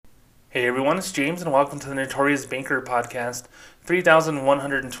Hey everyone, it's James and welcome to the Notorious Banker podcast.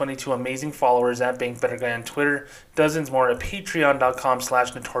 3,122 amazing followers at Bank Better Guy on Twitter, dozens more at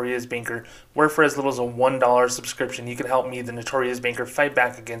patreon.com/notoriousbanker, where for as little as a $1 subscription you can help me, the Notorious Banker, fight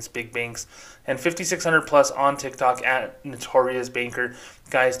back against big banks, and 5,600 plus on TikTok at Notorious Banker.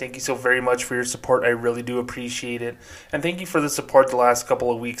 Guys, thank you so very much for your support. I really do appreciate it. And thank you for the support the last couple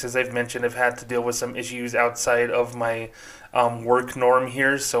of weeks. As I've mentioned, I've had to deal with some issues outside of my work norm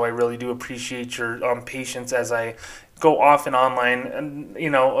here, so I really do appreciate your patience as I go off and online, and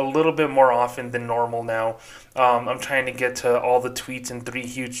a little bit more often than normal now. I'm trying to get to all the tweets in 3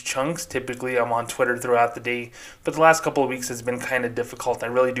 huge chunks. Typically I'm on Twitter throughout the day, but the last couple of weeks has been kind of difficult. I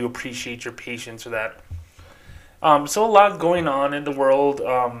really do appreciate your patience for that. So a lot going on in the world.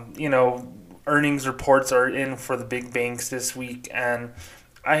 Earnings reports are in for the big banks this week, and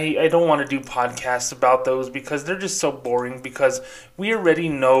I don't want to do podcasts about those because they're just so boring, because we already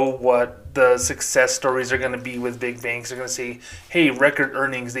know what the success stories are going to be with big banks. They're going to say, hey, record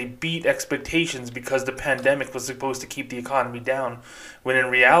earnings, they beat expectations because the pandemic was supposed to keep the economy down. When in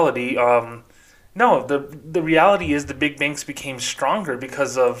reality, no, the reality is the big banks became stronger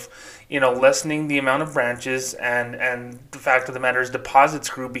because of, lessening the amount of branches, and the fact of the matter is deposits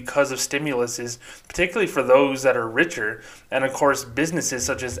grew because of stimuluses, particularly for those that are richer. And of course, businesses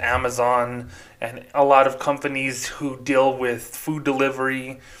such as Amazon and a lot of companies who deal with food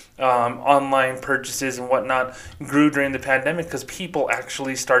delivery, online purchases and whatnot grew during the pandemic because people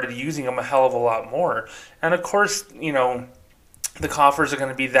actually started using them a hell of a lot more. And of course, the coffers are going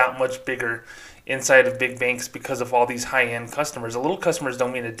to be that much bigger inside of big banks because of all these high-end customers. The little customers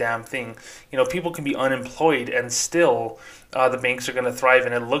don't mean a damn thing. People can be unemployed and still the banks are going to thrive,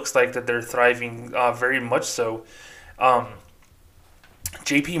 and it looks like that they're thriving very much so.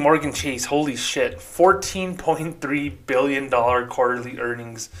 JP Morgan Chase, holy shit, $14.3 billion quarterly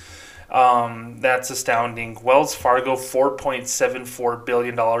earnings. That's astounding. Wells Fargo, $4.74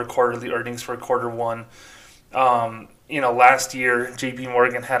 billion quarterly earnings for quarter one. Last year, JP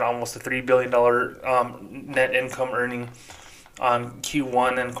Morgan had almost a $3 billion net income earning on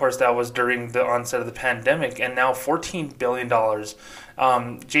Q1, and of course that was during the onset of the pandemic, and now $14 billion.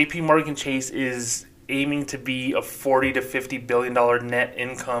 JP Morgan Chase is aiming to be a $40 to $50 billion net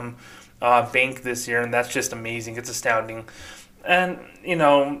income bank this year, and that's just amazing. It's astounding. And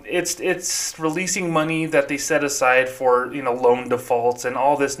it's releasing money that they set aside for loan defaults and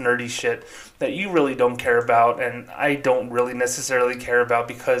all this nerdy shit that you really don't care about, and I don't really necessarily care about,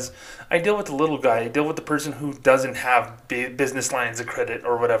 because I deal with the little guy. I deal with the person who doesn't have business lines of credit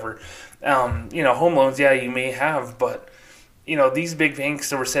or whatever. Home loans, yeah, you may have, but these big banks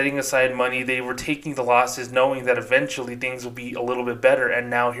that were setting aside money, they were taking the losses knowing that eventually things will be a little bit better,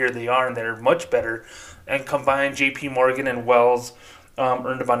 and now here they are, and they're much better. And combined, JP Morgan and Wells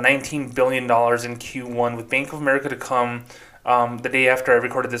earned about $19 billion in Q1, with Bank of America to come the day after I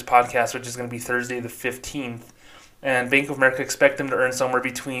recorded this podcast, which is going to be Thursday the 15th. And Bank of America expect them to earn somewhere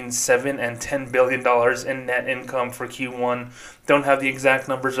between $7 and $10 billion in net income for Q1. Don't have the exact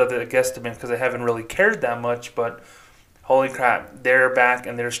numbers of the guesstimate because I haven't really cared that much, but holy crap, they're back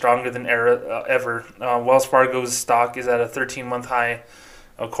and they're stronger than ever. Wells Fargo's stock is at a 13-month high.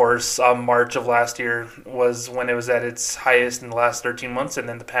 Of course, March of last year was when it was at its highest in the last 13 months, and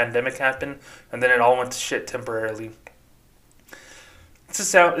then the pandemic happened, and then it all went to shit temporarily. It's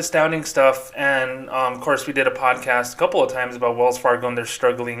astounding stuff, and of course we did a podcast a couple of times about Wells Fargo, and they're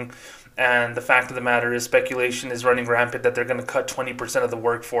struggling, and the fact of the matter is speculation is running rampant that they're going to cut 20% of the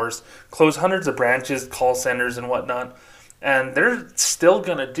workforce, close hundreds of branches, call centers, and whatnot. And they're still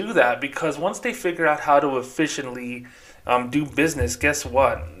going to do that because once they figure out how to efficiently do business, guess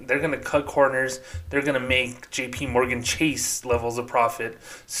what? They're going to cut corners. They're going to make JP Morgan Chase levels of profit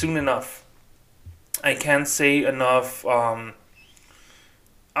soon enough. I can't say enough. I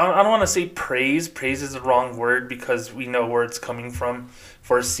don't want to say praise. Praise is the wrong word because we know where it's coming from.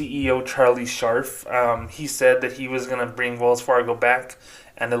 For CEO Charlie Scharf, he said that he was going to bring Wells Fargo back,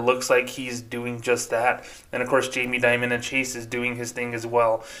 and it looks like he's doing just that. And of course, Jamie Dimon and Chase is doing his thing as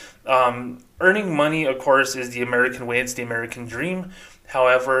well. Earning money, of course, is the American way. It's the American dream.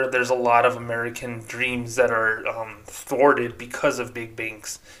 However, there's a lot of American dreams that are thwarted because of big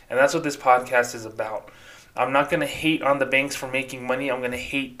banks. And that's what this podcast is about. I'm not going to hate on the banks for making money. I'm going to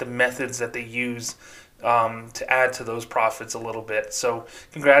hate the methods that they use to add to those profits a little bit. So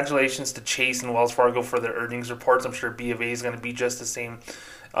congratulations to Chase and Wells Fargo for their earnings reports. I'm sure B of A is going to be just the same.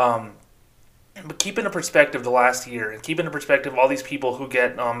 But keep into perspective the last year, and keep into perspective all these people who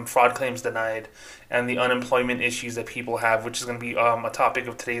get fraud claims denied and the unemployment issues that people have, which is going to be a topic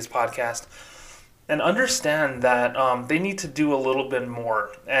of today's podcast. and understand that they need to do a little bit more.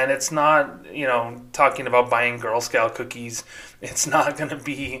 And it's not, talking about buying Girl Scout cookies. It's not going to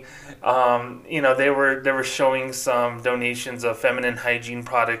be, they were showing some donations of feminine hygiene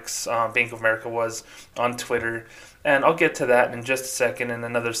products. Bank of America was on Twitter, and I'll get to that in just a second in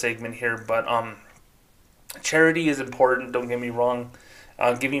another segment here. But charity is important. Don't get me wrong.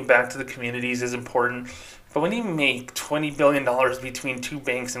 Giving back to the communities is important. But when you make $20 billion between two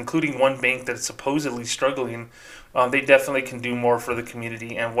banks, including one bank that's supposedly struggling, they definitely can do more for the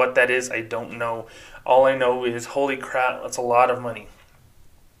community. And what that is, I don't know. All I know is, holy crap, that's a lot of money.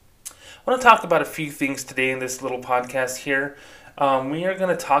 I want to talk about a few things today in this little podcast here. We are going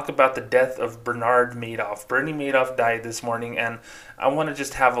to talk about the death of Bernard Madoff. Bernie Madoff died this morning, and I want to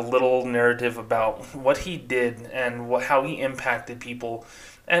just have a little narrative about what he did and how he impacted people.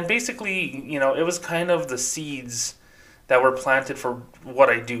 And basically, it was kind of the seeds that were planted for what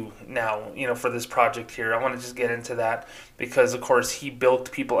I do now, for this project here. I want to just get into that because, of course, he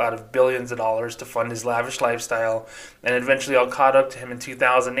bilked people out of billions of dollars to fund his lavish lifestyle. And eventually all caught up to him in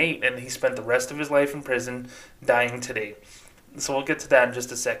 2008, and he spent the rest of his life in prison, dying today. So we'll get to that in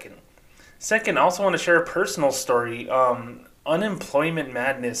just a second. Second, I also want to share a personal story. Unemployment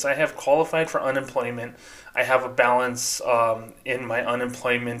madness. I have qualified for unemployment. I have a balance in my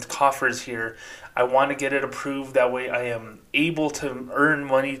unemployment coffers here. I want to get it approved. That way I am able to earn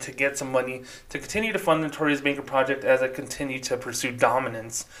money, to get some money, to continue to fund the Notorious Banker Project as I continue to pursue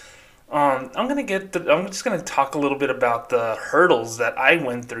dominance. I'm just gonna talk a little bit about the hurdles that I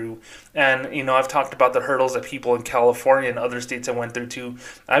went through, and I've talked about the hurdles that people in California and other states I went through too.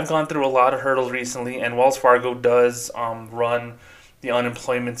 I've gone through a lot of hurdles recently, and Wells Fargo does run the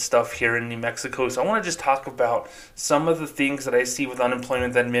unemployment stuff here in New Mexico. So I want to just talk about some of the things that I see with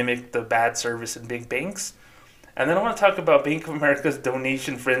unemployment that mimic the bad service in big banks, and then I want to talk about Bank of America's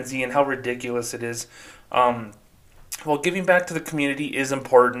donation frenzy and how ridiculous it is. Well, giving back to the community is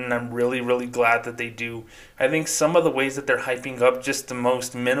important. I'm really, really glad that they do. I think some of the ways that they're hyping up just the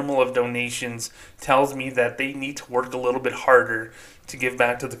most minimal of donations tells me that they need to work a little bit harder to give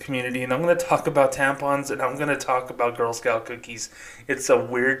back to the community. And I'm going to talk about tampons, and I'm going to talk about Girl Scout cookies. It's a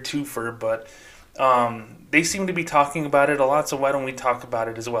weird twofer, but they seem to be talking about it a lot, so why don't we talk about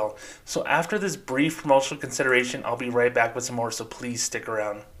it as well? So after this brief promotional consideration, I'll be right back with some more, so please stick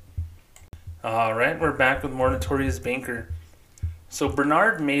around. Alright, we're back with more Notorious Banker. So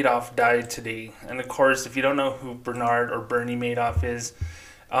Bernard Madoff died today. And of course, if you don't know who Bernard or Bernie Madoff is,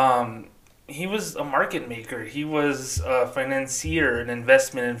 he was a market maker. He was a financier, an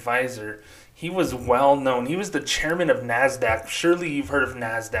investment advisor. He was well known. He was the chairman of NASDAQ. Surely you've heard of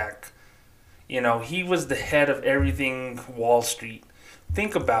NASDAQ. He was the head of everything Wall Street.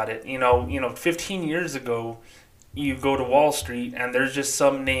 Think about it. 15 years ago, you go to Wall Street and there's just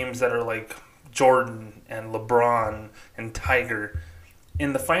some names that are like Jordan and LeBron and Tiger.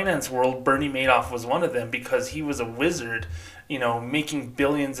 In the finance world, Bernie Madoff was one of them because he was a wizard, making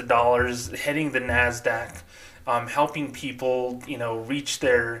billions of dollars, heading the NASDAQ, helping people, reach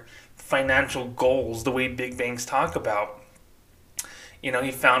their financial goals the way big banks talk about.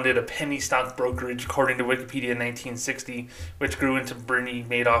 He founded a penny stock brokerage, according to Wikipedia, in 1960, which grew into Bernie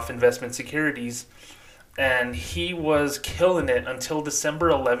Madoff Investment Securities. And he was killing it until December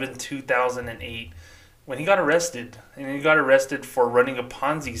 11, 2008, when he got arrested. And he got arrested for running a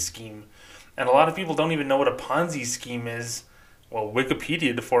Ponzi scheme. And a lot of people don't even know what a Ponzi scheme is. Well,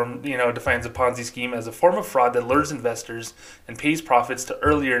 Wikipedia defines a Ponzi scheme as a form of fraud that lures investors and pays profits to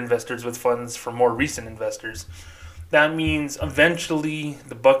earlier investors with funds for more recent investors. That means eventually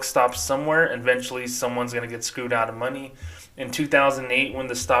the buck stops somewhere. Eventually someone's going to get screwed out of money. In 2008, when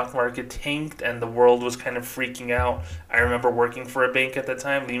the stock market tanked and the world was kind of freaking out, I remember working for a bank at the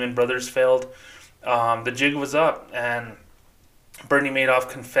time. Lehman Brothers failed. The jig was up, and Bernie Madoff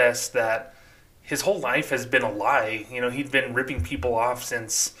confessed that his whole life has been a lie. He'd been ripping people off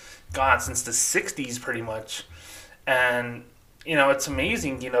since the 60s pretty much. And, it's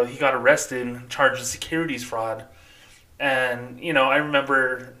amazing. He got arrested, charged with securities fraud. And, I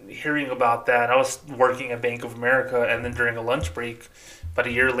remember hearing about that. I was working at Bank of America, and then during a lunch break, about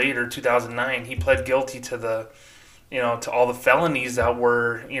a year later, 2009, he pled guilty to to all the felonies that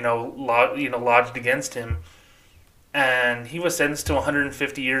were, lodged against him. And he was sentenced to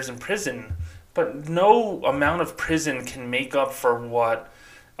 150 years in prison. But no amount of prison can make up for what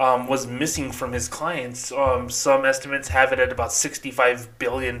was missing from his clients. Some estimates have it at about $65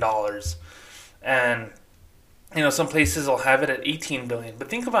 billion. And some places will have it at 18 billion. But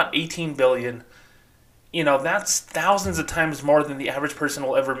think about 18 billion. That's thousands of times more than the average person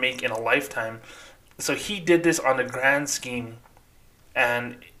will ever make in a lifetime. So he did this on a grand scheme.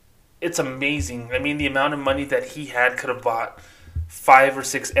 And it's amazing. I mean, the amount of money that he had could have bought 5 or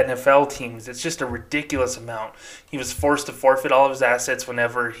 6 NFL teams. It's just a ridiculous amount. He was forced to forfeit all of his assets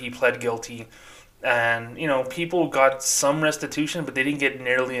whenever he pled guilty. And, people got some restitution, but they didn't get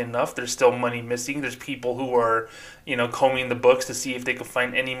nearly enough. There's still money missing. There's people who are, combing the books to see if they could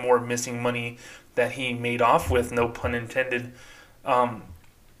find any more missing money that he made off with, no pun intended.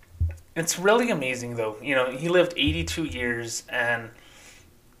 It's really amazing, though. He lived 82 years, and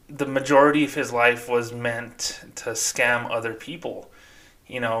the majority of his life was meant to scam other people.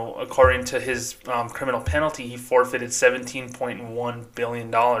 According to his criminal penalty, he forfeited $17.1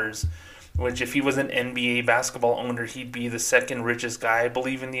 billion, which if he was an NBA basketball owner, he'd be the second richest guy, I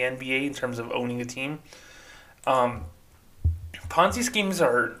believe, in the NBA in terms of owning a team. Ponzi schemes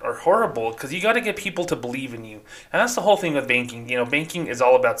are horrible because you got to get people to believe in you. And that's the whole thing with banking. Banking is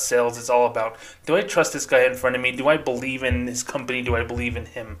all about sales. It's all about, do I trust this guy in front of me? Do I believe in this company? Do I believe in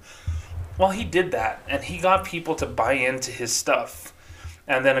him? Well, he did that, and he got people to buy into his stuff.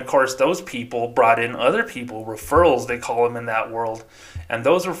 And then, of course, those people brought in other people, referrals, they call them in that world. And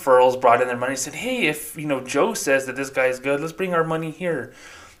those referrals brought in their money and said, hey, if, Joe says that this guy's good, let's bring our money here.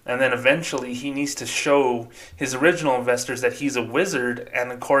 And then eventually he needs to show his original investors that he's a wizard.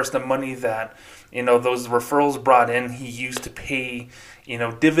 And, of course, the money that, those referrals brought in, he used to pay,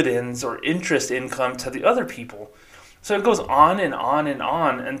 dividends or interest income to the other people. So it goes on and on and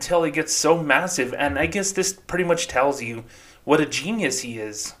on until it gets so massive. And I guess this pretty much tells you what a genius he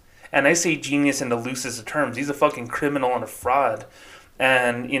is. And I say genius in the loosest of terms. He's a fucking criminal and a fraud.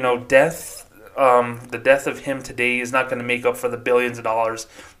 And, the death of him today is not going to make up for the billions of dollars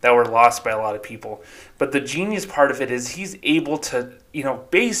that were lost by a lot of people. But the genius part of it is he's able to,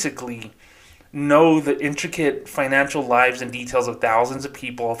 basically know the intricate financial lives and details of thousands of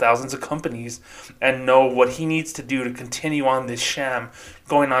people, thousands of companies, and know what he needs to do to continue on this sham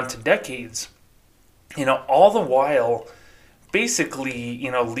going on to decades. All the while basically,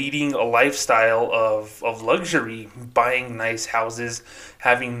 leading a lifestyle of luxury, buying nice houses,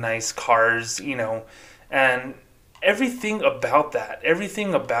 having nice cars, and everything about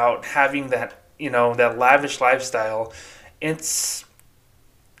having that, that lavish lifestyle, it's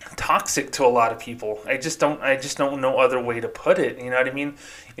toxic to a lot of people. I just don't know other way to put it. You know what I mean?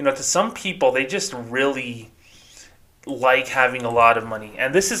 To some people, they just really like having a lot of money.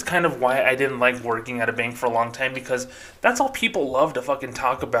 And this is kind of why I didn't like working at a bank for a long time, because that's all people love to fucking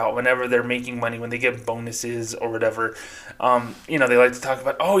talk about whenever they're making money, when they get bonuses or whatever. They like to talk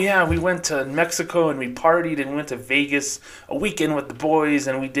about, oh yeah, we went to Mexico and we partied and we went to Vegas a weekend with the boys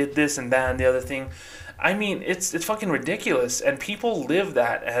and we did this and that and the other thing. I mean, it's fucking ridiculous, and people live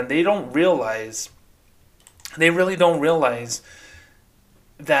that, and they really don't realize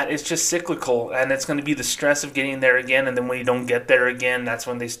that it's just cyclical, and it's going to be the stress of getting there again, and then when you don't get there again, that's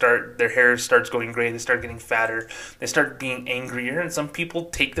when their hair starts going gray, they start getting fatter, they start being angrier, and some people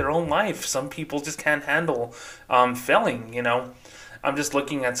take their own life. Some people just can't handle failing, I'm just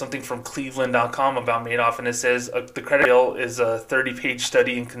looking at something from Cleveland.com about Madoff, and it says the credit bill is a 30-page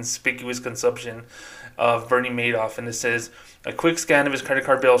study in conspicuous consumption of Bernie Madoff, and it says a quick scan of his credit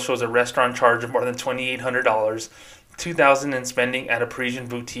card bill shows a restaurant charge of more than $2,800, $2,000 in spending at a Parisian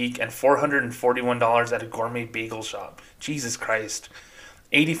boutique, and $441 at a gourmet bagel shop. Jesus Christ.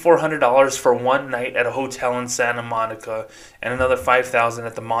 $8,400 for one night at a hotel in Santa Monica, and another $5,000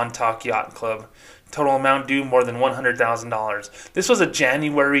 at the Montauk Yacht Club. Total amount due more than $100,000. This was a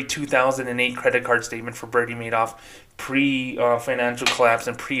January 2008 credit card statement for Bernie Madoff, pre-financial collapse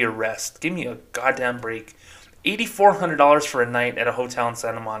and pre-arrest. Give me a goddamn break. $8,400 for a night at a hotel in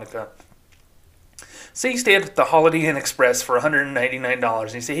Santa Monica. Say you stay at the Holiday Inn Express for $199,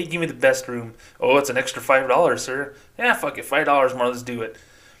 and you say, hey, give me the best room. Oh, it's an extra $5, sir. Yeah, fuck it, $5 more, let's do it.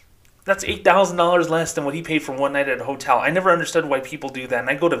 That's $8,000 less than what he paid for one night at a hotel. I never understood why people do that, and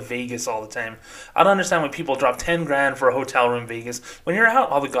I go to Vegas all the time. I don't understand why people drop $10,000 for a hotel room in Vegas when you're out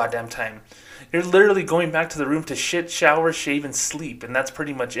all the goddamn time. You're literally going back to the room to shit, shower, shave, and sleep, and that's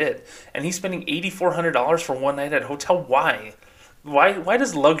pretty much it. And he's spending $8,400 for one night at a hotel. Why? Why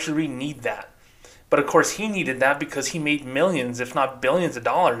does luxury need that? But of course he needed that because he made millions, if not billions of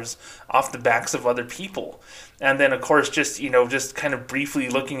dollars off the backs of other people. And then of course just kind of briefly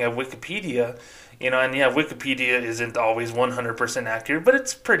looking at Wikipedia, and yeah, Wikipedia isn't always 100% accurate, but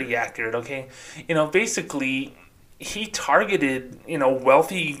it's pretty accurate, okay? Basically he targeted,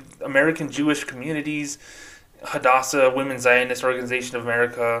 wealthy American Jewish communities, Hadassah, Women's Zionist Organization of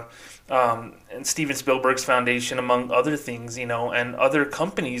America, and Steven Spielberg's foundation, among other things, and other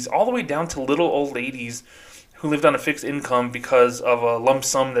companies, all the way down to little old ladies who lived on a fixed income because of a lump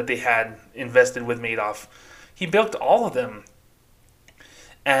sum that they had invested with Madoff. He bilked all of them.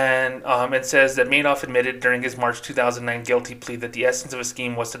 And it says that Madoff admitted during his March 2009 guilty plea that the essence of a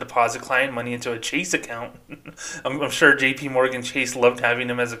scheme was to deposit client money into a Chase account. I'm sure JP Morgan Chase loved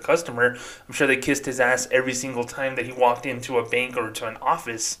having him as a customer. I'm sure they kissed his ass every single time that he walked into a bank or to an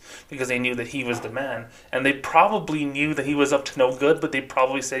office because they knew that he was the man. And they probably knew that he was up to no good, but they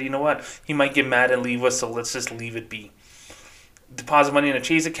probably said, you know what, he might get mad and leave us, so let's just leave it be. Deposit money in a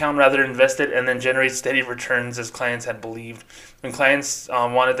Chase account, rather invest it and then generate steady returns as clients had believed. When clients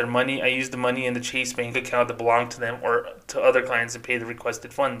wanted their money, I used the money in the Chase bank account that belonged to them or to other clients and pay the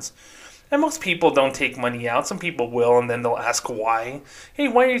requested funds. And most people don't take money out. Some people will, and then they'll ask why. Hey,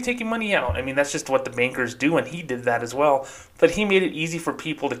 why are you taking money out? I mean, that's just what the bankers do, and he did that as well. But he made it easy for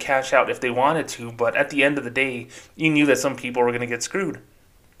people to cash out if they wanted to, but at the end of the day, you knew that some people were going to get screwed.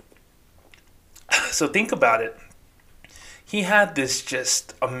 So think about it. He had this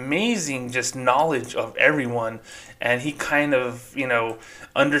just amazing just knowledge of everyone, and he kind of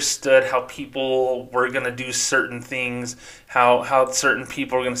understood how people were going to do certain things, how certain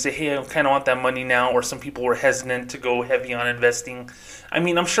people were going to say, hey, I kind of want that money now, or some people were hesitant to go heavy on investing. I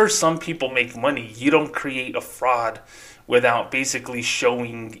mean, I'm sure some people make money. You don't create a fraud without basically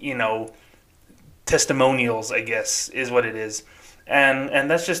showing testimonials, I guess is what it is. And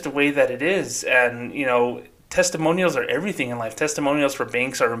that's just the way that it is. And testimonials are everything in life. Testimonials for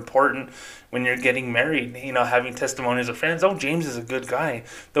banks are important when you're getting married. Having testimonials of friends. Oh, James is a good guy.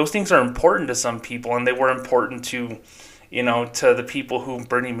 Those things are important to some people, and they were important to the people who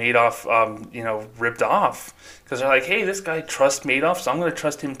Bernie Madoff, ripped off. Because they're like, hey, this guy trusts Madoff, so I'm going to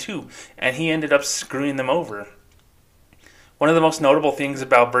trust him too. And he ended up screwing them over. One of the most notable things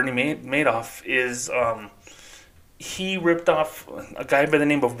about Bernie Madoff is he ripped off a guy by the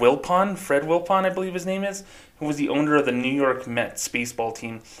name of Wilpon, Fred Wilpon, I believe his name is, who was the owner of the New York Mets baseball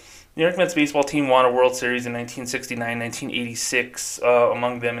team. The New York Mets baseball team won a World Series in 1969, 1986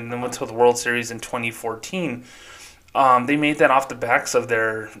 among them, and then went to the World Series in 2014. They made that off the backs of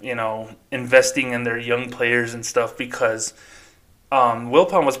their, investing in their young players and stuff because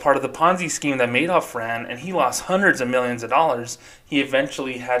Wilpon was part of the Ponzi scheme that Madoff ran, and he lost hundreds of millions of dollars. He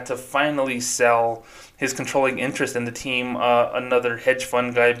eventually had to finally sell his controlling interest in the team. Another hedge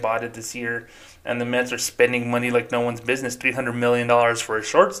fund guy bought it this year, and the Mets are spending money like no one's business, $300 million for a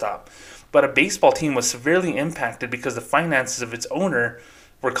shortstop. But a baseball team was severely impacted because the finances of its owner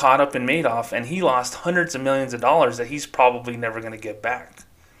were caught up in Madoff, and he lost hundreds of millions of dollars that he's probably never going to get back.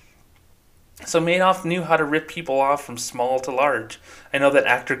 So Madoff knew how to rip people off from small to large. I know that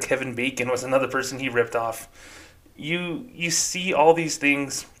actor Kevin Bacon was another person he ripped off. You see all these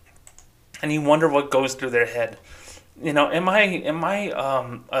things, and you wonder what goes through their head. Am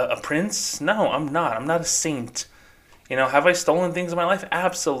I a prince? No, I'm not. I'm not a saint. Have I stolen things in my life?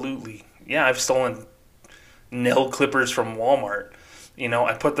 Absolutely. Yeah, I've stolen nail clippers from Walmart.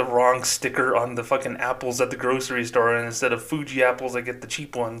 I put the wrong sticker on the fucking apples at the grocery store, and instead of Fuji apples, I get the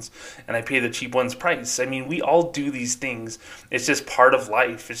cheap ones, and I pay the cheap ones price. I mean, we all do these things. It's just part of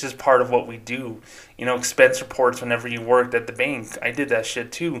life. It's just part of what we do. Expense reports whenever you worked at the bank. I did that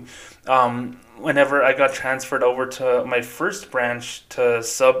shit too. Whenever I got transferred over to my first branch to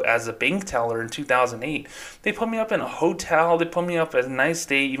sub as a bank teller in 2008, they put me up in a hotel. They put me up as a nice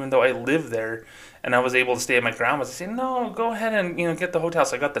stay, even though I lived there. And I was able to stay at my grandma's. I said, no, go ahead and get the hotel.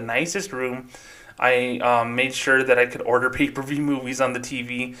 So I got the nicest room. I made sure that I could order pay-per-view movies on the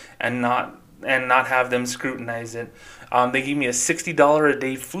TV and not have them scrutinize it. They gave me a $60 a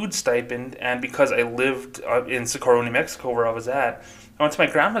day food stipend, and because I lived in Socorro, New Mexico, where I was at, I went to my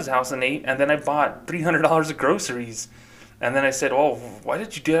grandma's house and ate, and then I bought $300 of groceries. And then I said, oh, why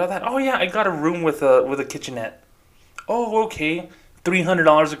did you do all that? Oh yeah, I got a room with a kitchenette. Oh, okay.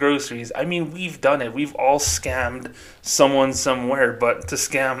 $300 of groceries. I mean, we've done it. We've all scammed someone somewhere, but to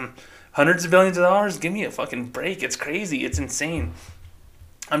scam hundreds of billions of dollars, give me a fucking break. It's crazy. It's insane.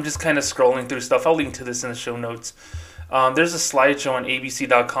 I'm just kind of scrolling through stuff. I'll link to this in the show notes. There's a slideshow on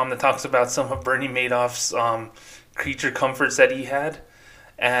ABC.com that talks about some of Bernie Madoff's creature comforts that he had.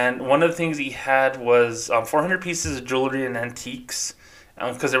 And one of the things he had was 400 pieces of jewelry and antiques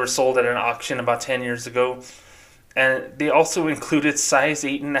because they were sold at an auction about 10 years ago. And they also included size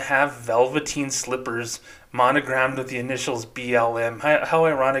 8.5 velveteen slippers monogrammed with the initials BLM. How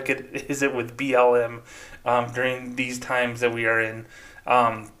ironic is it with BLM during these times that we are in?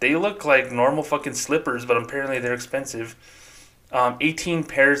 They look like normal fucking slippers, but apparently they're expensive. 18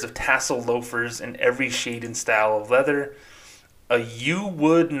 pairs of tassel loafers in every shade and style of leather. A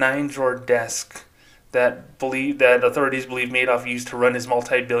U-wood 9-drawer desk that authorities believe Madoff used to run his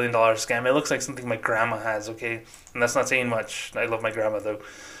multi-billion-dollar scam. It looks like something my grandma has, okay? And that's not saying much. I love my grandma, though.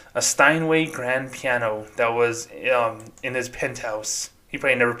 A Steinway grand piano that was in his penthouse. He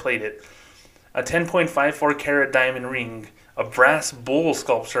probably never played it. A 10.54 carat diamond ring. A brass bull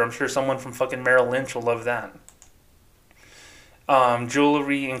sculpture. I'm sure someone from fucking Merrill Lynch will love that.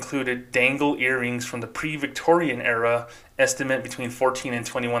 Jewelry included dangle earrings from the pre-Victorian era, estimate between $14,000 and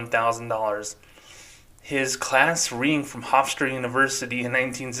 $21,000. His class ring from Hofstra University in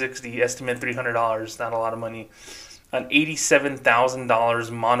 1960, estimate $300, not a lot of money. An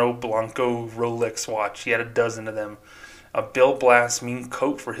 $87,000 Mono Blanco Rolex watch. He had a dozen of them. A Bill Blass mink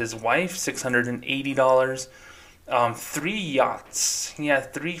coat for his wife, $680. 3 yachts. He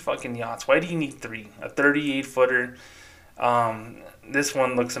had 3 fucking yachts. Why do you need 3? A 38-footer. This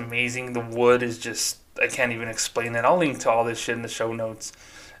one looks amazing. The wood is just, I can't even explain it. I'll link to all this shit in the show notes.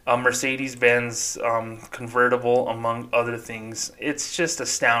 A Mercedes-Benz convertible, among other things. It's just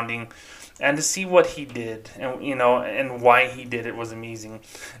astounding. And to see what he did, and and why he did it was amazing.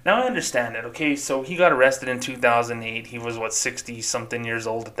 Now I understand it. Okay, so he got arrested in 2008. He was 60-something years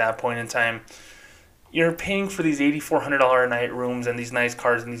old at that point in time. You're paying for these $8,400 a night rooms and these nice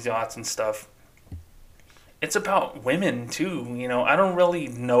cars and these yachts and stuff. It's about women too. I don't really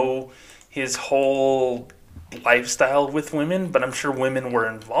know his whole lifestyle with women, but I'm sure women were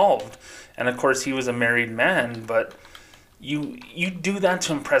involved. And of course, he was a married man, but you do that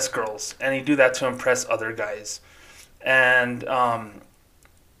to impress girls, and you do that to impress other guys. And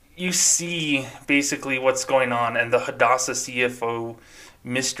you see basically what's going on, and the Hadassah CFO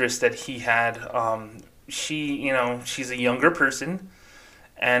mistress that he had, she's a younger person,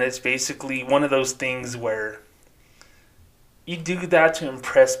 and it's basically one of those things where you do that to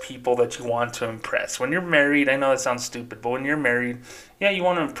impress people that you want to impress. When you're married, I know that sounds stupid, but when you're married, yeah, you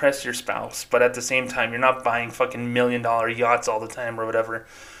want to impress your spouse, but at the same time, you're not buying fucking $1 million yachts all the time or whatever.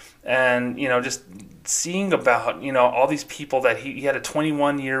 And, just seeing about, all these people that he had a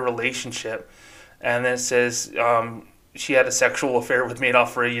 21-year relationship, and then it says she had a sexual affair with Madoff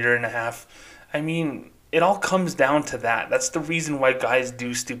for 1.5 years. I mean, it all comes down to that. That's the reason why guys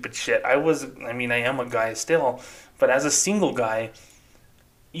do stupid shit. I am a guy still, but as a single guy,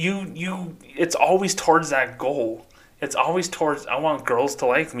 it's always towards that goal. It's always towards, I want girls to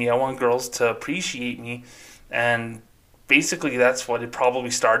like me. I want girls to appreciate me. And basically that's what it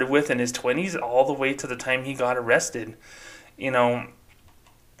probably started with in his 20s all the way to the time he got arrested.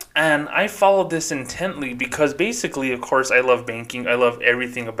 And I followed this intently because basically, of course, I love banking. I love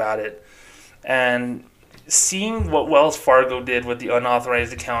everything about it. And seeing what Wells Fargo did with the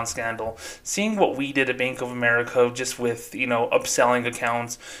unauthorized account scandal, seeing what we did at Bank of America just with, upselling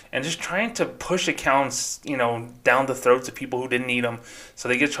accounts and just trying to push accounts, down the throats of people who didn't need them so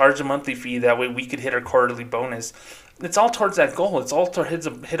they get charged a monthly fee. That way we could hit our quarterly bonus. It's all towards that goal. It's all to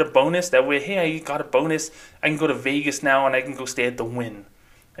hit a bonus. That way, hey, I got a bonus. I can go to Vegas now and I can go stay at the Wynn.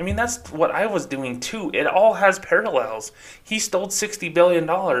 I mean, that's what I was doing too. It all has parallels. He stole $60 billion.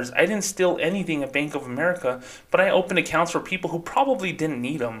 I didn't steal anything at Bank of America, but I opened accounts for people who probably didn't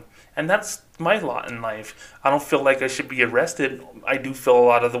need them. And that's my lot in life. I don't feel like I should be arrested. I do feel a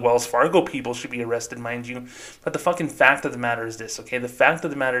lot of the Wells Fargo people should be arrested, mind you. But the fucking fact of the matter is this, okay? The fact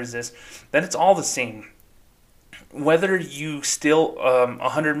of the matter is this, that it's all the same. Whether you steal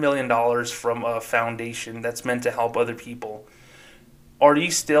 $100 million from a foundation that's meant to help other people, or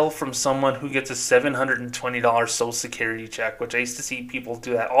you steal from someone who gets a $720 Social Security check, which I used to see people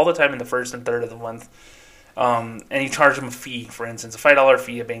do that all the time in the first and third of the month, and you charge them a fee, for instance, a $5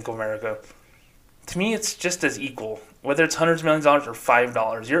 fee at Bank of America. To me, it's just as equal. Whether it's hundreds of millions of dollars or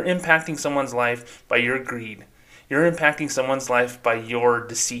 $5, you're impacting someone's life by your greed. You're impacting someone's life by your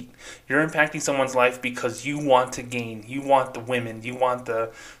deceit. You're impacting someone's life because you want to gain. You want the women. You want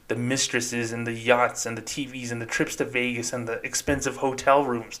the mistresses and the yachts and the TVs and the trips to Vegas and the expensive hotel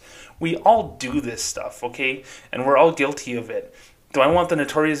rooms. We all do this stuff, okay? And we're all guilty of it. Do I want the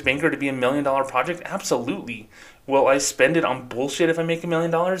Notorious Banker to be $1 million project? Absolutely. Will I spend it on bullshit if I make $1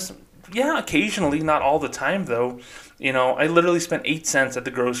 million? Yeah, occasionally, not all the time though. I literally spent 8 cents at the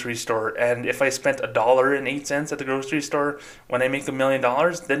grocery store, and if I spent $1.08 at the grocery store when I make $1 million,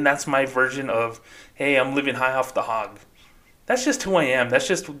 then that's my version of, hey, I'm living high off the hog. That's just who I am. That's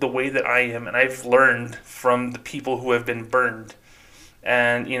just the way that I am, and I've learned from the people who have been burned.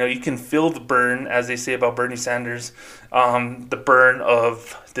 And, you can feel the burn, as they say about Bernie Sanders, the burn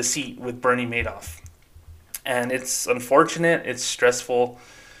of deceit with Bernie Madoff. And it's unfortunate, it's stressful,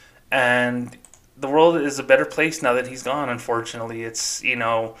 and the world is a better place now that he's gone, unfortunately. It's,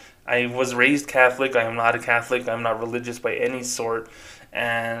 I was raised Catholic. I am not a Catholic. I'm not religious by any sort.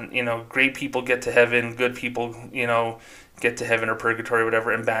 And, great people get to heaven. Good people, get to heaven or purgatory or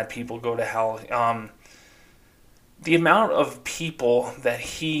whatever. And bad people go to hell. The amount of people that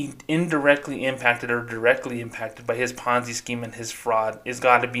he indirectly impacted or directly impacted by his Ponzi scheme and his fraud is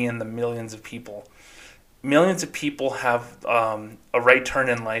got to be in the millions of people. Millions of people have a right turn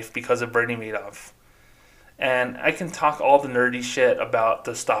in life because of Bernie Madoff. And I can talk all the nerdy shit about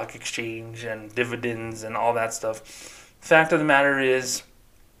the stock exchange and dividends and all that stuff. Fact of the matter is,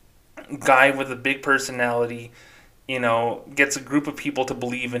 guy with a big personality, gets a group of people to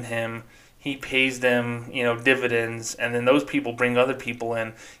believe in him. He pays them, dividends, and then those people bring other people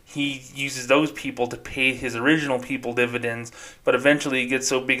in. He uses those people to pay his original people dividends, but eventually it gets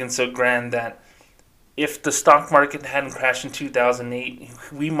so big and so grand that if the stock market hadn't crashed in 2008,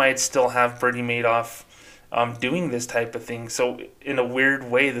 we might still have Bernie Madoff doing this type of thing. So in a weird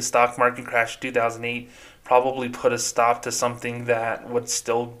way, the stock market crash in 2008 probably put a stop to something that would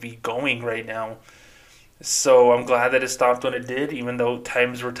still be going right now. So I'm glad that it stopped when it did, even though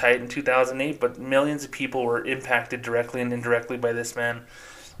times were tight in 2008. But millions of people were impacted directly and indirectly by this man.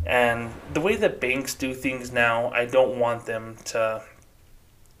 And the way that banks do things now, I don't want them to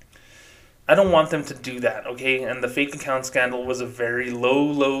do that, okay? And the fake account scandal was a very low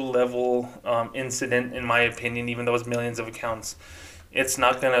level incident, in my opinion, even though it was millions of accounts. It's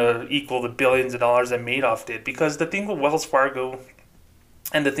not going to equal the billions of dollars that Madoff did. Because the thing with Wells Fargo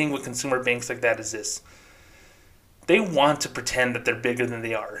and the thing with consumer banks like that is this. They want to pretend that they're bigger than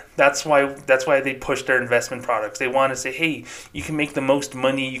they are. That's why they push their investment products. They want to say, hey, you can make the most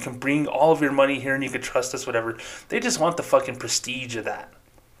money, you can bring all of your money here and you can trust us, whatever. They just want the fucking prestige of that.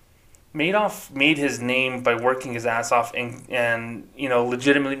 Madoff made his name by working his ass off and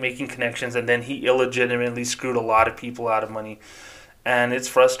legitimately making connections, and then he illegitimately screwed a lot of people out of money. And it's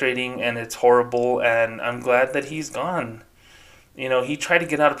frustrating and it's horrible, and I'm glad that he's gone. He tried to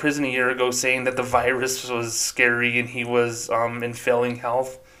get out of prison a year ago saying that the virus was scary and he was in failing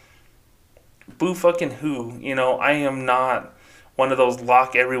health. Boo fucking who? I am not one of those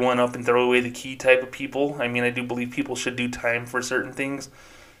lock everyone up and throw away the key type of people. I mean, I do believe people should do time for certain things.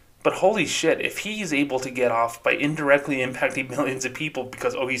 But holy shit, if he's able to get off by indirectly impacting millions of people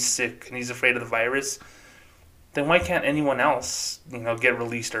because, he's sick and he's afraid of the virus, then why can't anyone else, get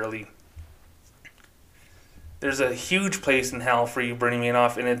released early? There's a huge place in hell for you, Bernie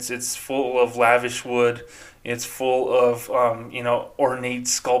Madoff, and it's full of lavish wood. It's full of, ornate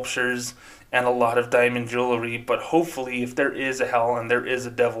sculptures and a lot of diamond jewelry. But hopefully, if there is a hell and there is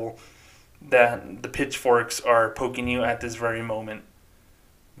a devil, that the pitchforks are poking you at this very moment.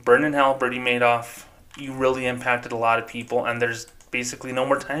 Burn in hell, Bernie Madoff. You really impacted a lot of people, and there's basically no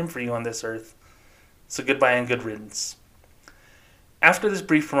more time for you on this earth. So goodbye and good riddance. After this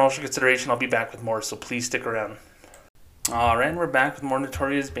brief promotional consideration, I'll be back with more, so please stick around. Alright, we're back with more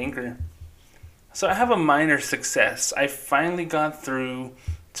Notorious Banker. So I have a minor success. I finally got through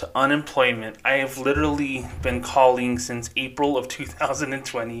to unemployment. I have literally been calling since April of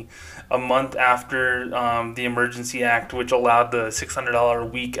 2020, a month after the Emergency Act, which allowed the $600 a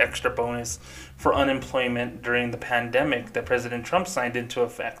week extra bonus for unemployment during the pandemic that President Trump signed into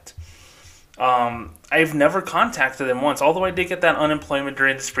effect. I've never contacted them once, although I did get that unemployment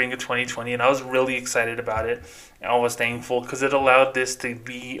during the spring of 2020, and I was really excited about it. I was thankful because it allowed this to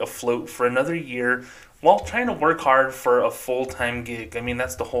be afloat for another year while trying to work hard for a full-time gig. I mean,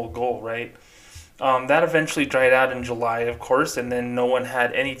 that's the whole goal, right? That eventually dried out in July, of course, and then no one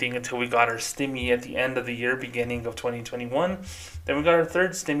had anything until we got our stimmy at the end of the year, beginning of 2021. Then we got our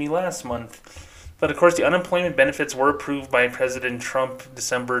third stimmy last month. But of course, the unemployment benefits were approved by President Trump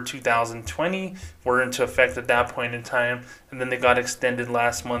December 2020, were into effect at that point in time, and then they got extended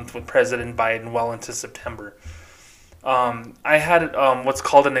last month with President Biden well into September. I had what's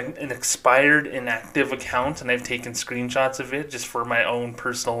called an expired inactive account, and I've taken screenshots of it just for my own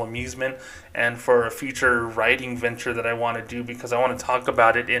personal amusement and for a future writing venture that I want to do because I want to talk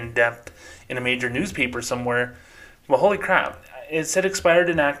about it in depth in a major newspaper somewhere. Well, holy crap. It said expired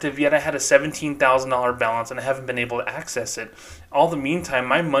inactive, yet I had a $17,000 balance and I haven't been able to access it. All the meantime,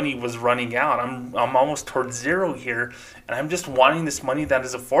 my money was running out. I'm almost towards zero here, and I'm just wanting this money that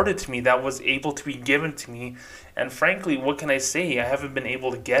is afforded to me, that was able to be given to me. And frankly, what can I say? I haven't been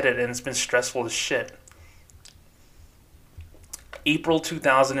able to get it, and it's been stressful as shit. April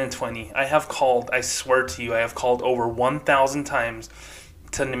 2020, I swear to you, I have called over 1,000 times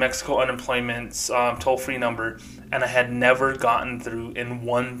to New Mexico Unemployment's toll-free number, and I had never gotten through in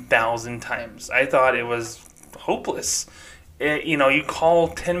 1,000 times. I thought it was hopeless. You call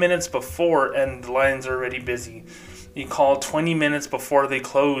 10 minutes before and the lines are already busy. You call 20 minutes before they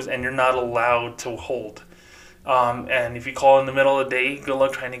close and you're not allowed to hold. And if you call in the middle of the day, good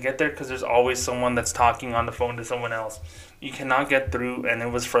luck trying to get there because there's always someone that's talking on the phone to someone else. You cannot get through, and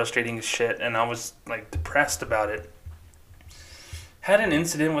it was frustrating as shit, and I was like depressed about it. Had an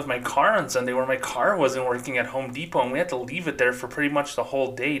incident with my car on Sunday where my car wasn't working at Home Depot, and we had to leave it there for pretty much the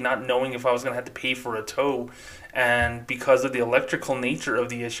whole day, not knowing if I was going to have to pay for a tow. And because of the electrical nature of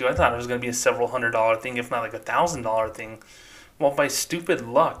the issue, I thought it was going to be a several $100 thing, if not like $1,000 thing. Well, by stupid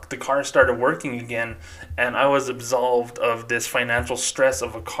luck, the car started working again, and I was absolved of this financial stress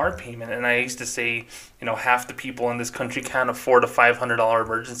of a car payment. And I used to say, half the people in this country can't afford a $500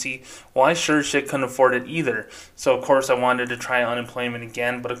 emergency. Well, I sure shit couldn't afford it either. So, of course, I wanted to try unemployment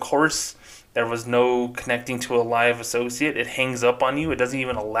again, but of course, there was no connecting to a live associate. It hangs up on you. It doesn't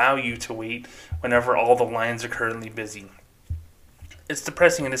even allow you to wait whenever all the lines are currently busy. It's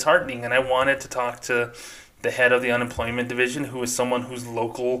depressing and disheartening, and I wanted to talk to the head of the unemployment division, who is someone who's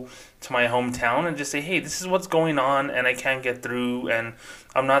local to my hometown, and just say, hey, this is what's going on, and I can't get through. And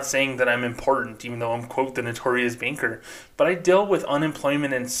I'm not saying that I'm important, even though I'm, quote, the notorious banker, but I deal with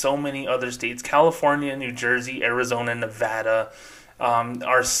unemployment in so many other states. California, New Jersey, Arizona, Nevada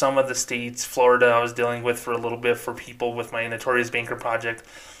are some of the states. Florida I was dealing with for a little bit for people with my notorious banker project.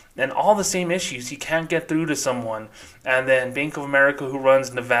 And all the same issues. You can't get through to someone. And then Bank of America, who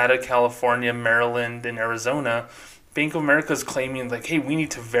runs Nevada, California, Maryland, and Arizona, Bank of America is claiming, like, hey, we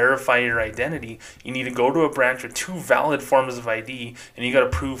need to verify your identity. You need to go to a branch with 2 valid forms of ID, and you got to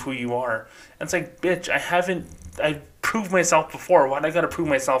prove who you are. And it's like, bitch, I proved myself before. Why do I got to prove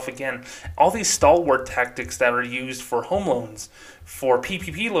myself again? All these stalwart tactics that are used for home loans, for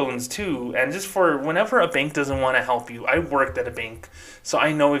PPP loans too, and just for whenever a bank doesn't want to help you. I worked at a bank, so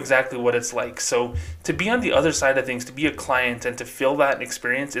I know exactly what it's like. So to be on the other side of things, to be a client and to feel that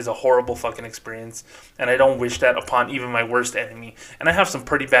experience is a horrible fucking experience, and I don't wish that upon even my worst enemy. And I have some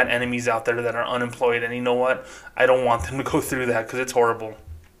pretty bad enemies out there that are unemployed, and you know what? I don't want them to go through that because it's horrible.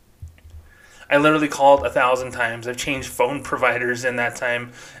 I literally called 1,000 times. I've changed phone providers in that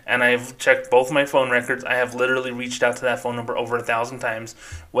time, and I've checked both my phone records. I have literally reached out to that phone number over 1,000 times.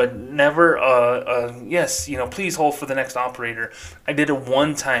 Whenever, yes, please hold for the next operator. I did it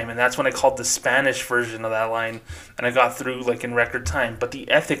one time, and that's when I called the Spanish version of that line, and I got through like in record time. But the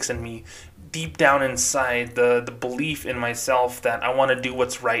ethics in me, deep down inside, the belief in myself that I want to do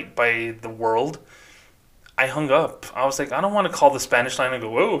what's right by the world, I hung up. I was like, I don't want to call the Spanish line and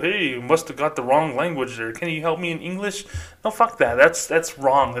go, oh, hey, you must have got the wrong language there. Can you help me in English? No, fuck that. That's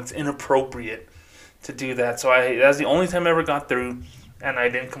wrong. That's inappropriate to do that. So that's the only time I ever got through, and I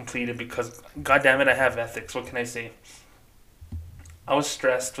didn't complete it because, goddamn it, I have ethics. What can I say? I was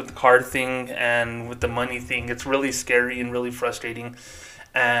stressed with the card thing and with the money thing. It's really scary and really frustrating,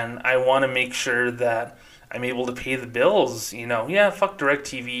 and I want to make sure that I'm able to pay the bills, Yeah, fuck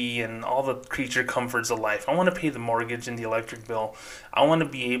DirecTV and all the creature comforts of life. I want to pay the mortgage and the electric bill. I want to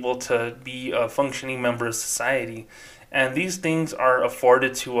be able to be a functioning member of society. And these things are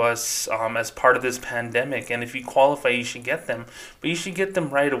afforded to us as part of this pandemic. And if you qualify, you should get them. But you should get them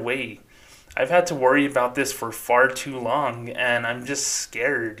right away. I've had to worry about this for far too long, and I'm just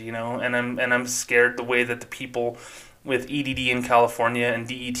scared, and I'm scared the way that the people with EDD in California and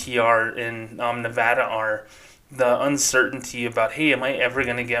DETR in Nevada are, the uncertainty about, hey, am I ever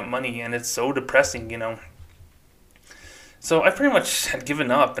going to get money? And it's so depressing, So I pretty much had given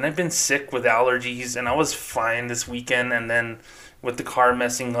up, and I've been sick with allergies, and I was fine this weekend, and then with the car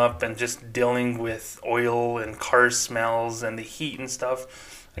messing up and just dealing with oil and car smells and the heat and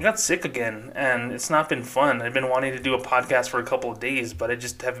stuff, I got sick again, and it's not been fun. I've been wanting to do a podcast for a couple of days, but I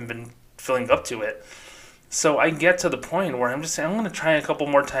just haven't been feeling up to it. So I get to the point where I'm just saying, I'm going to try a couple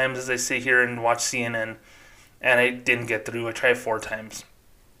more times as I sit here and watch CNN. And I didn't get through. I tried 4 times.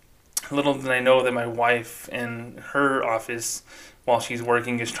 Little did I know that my wife in her office, while she's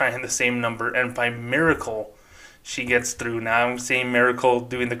working, is trying the same number. And by miracle, she gets through. Now I'm saying miracle,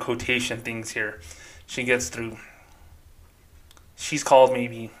 doing the quotation things here. She gets through. She's called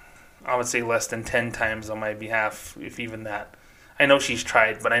maybe, I would say, less than 10 times on my behalf, if even that. I know she's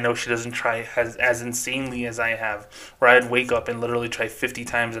tried, but I know she doesn't try as insanely as I have, where I'd wake up and literally try 50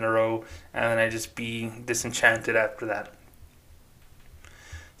 times in a row, and then I'd just be disenchanted after that.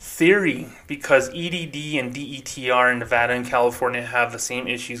 Theory, because EDD and DETR in Nevada and California have the same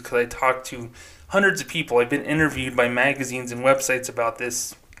issues, because I talked to hundreds of people. I've been interviewed by magazines and websites about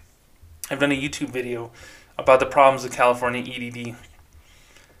this. I've done a YouTube video about the problems of California EDD.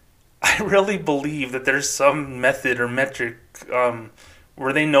 I really believe that there's some method or metric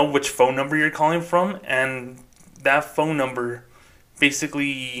where they know which phone number you're calling from, and that phone number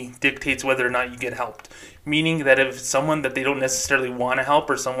basically dictates whether or not you get helped. Meaning that if it's someone that they don't necessarily want to help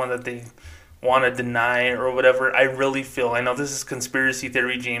or someone that they want to deny or whatever. I really feel, I know this is conspiracy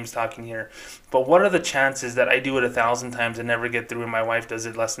theory James talking here, but what are the chances that I do it 1,000 times and never get through, and my wife does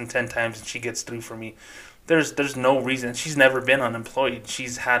it less than 10 times and she gets through for me? There's no reason. She's never been unemployed.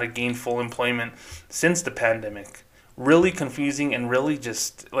 She's had a gainful employment since the pandemic. Really confusing, and really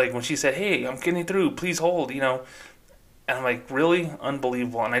just like when she said, "Hey, I'm getting through. Please hold," And I'm like, really?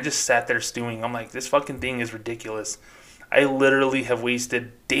 Unbelievable. And I just sat there stewing. I'm like, this fucking thing is ridiculous. I literally have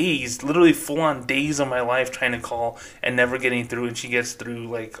wasted days, literally full on days of my life trying to call and never getting through, and she gets through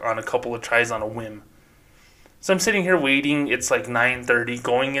like on a couple of tries on a whim. So I'm sitting here waiting. It's like 9:30,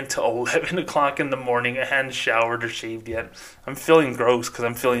 going into 11 o'clock in the morning. I hadn't showered or shaved yet. I'm feeling gross because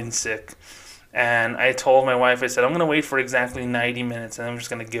I'm feeling sick. And I told my wife, I said, I'm going to wait for exactly 90 minutes and I'm just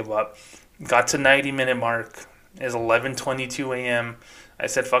going to give up. Got to 90-minute mark. It was 11:22 a.m. I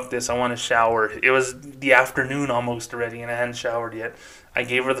said, fuck this, I want to shower. It was the afternoon almost already and I hadn't showered yet. I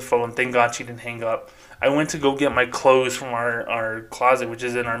gave her the phone. Thank God she didn't hang up. I went to go get my clothes from our closet, which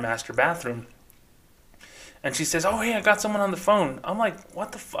is in our master bathroom. And she says, oh, hey, I got someone on the phone. I'm like,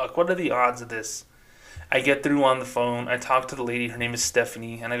 what the fuck? What are the odds of this? I get through on the phone. I talk to the lady. Her name is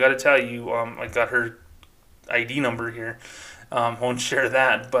Stephanie. And I got to tell you, I got her ID number here. Won't share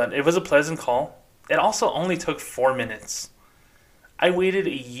that. But it was a pleasant call. It also only took 4 minutes. I waited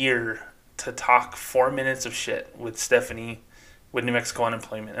a year to talk 4 minutes of shit with Stephanie with New Mexico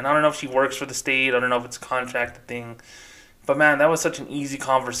Unemployment. And I don't know if she works for the state. I don't know if it's a contracted thing. But man, that was such an easy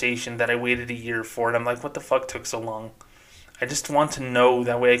conversation that I waited a year for. And I'm like, what the fuck took so long? I just want to know,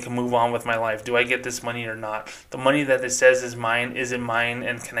 that way I can move on with my life. Do I get this money or not? The money that it says is mine, is it mine?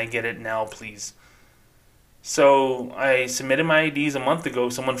 And can I get it now, please? So I submitted my IDs a month ago.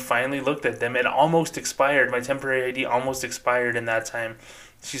 Someone finally looked at them. It almost expired. My temporary ID almost expired in that time.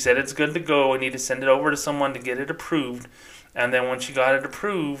 She said it's good to go. I need to send it over to someone to get it approved. And then when she got it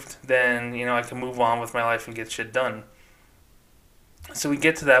approved, then, I can move on with my life and get shit done. So we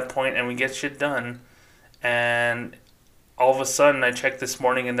get to that point and we get shit done, and all of a sudden I checked this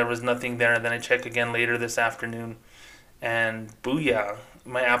morning and there was nothing there, and then I check again later this afternoon and booyah,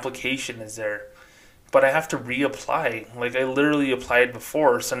 my application is there. But I have to reapply. Like, I literally applied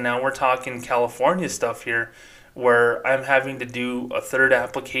before, so now we're talking California stuff here where I'm having to do a third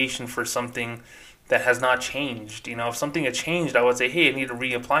application for something that has not changed. If something had changed, I would say, hey, I need to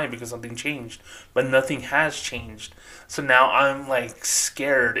reapply because something changed. But nothing has changed. So now I'm like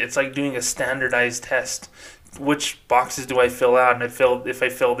scared. It's like doing a standardized test. Which boxes do I fill out? And if I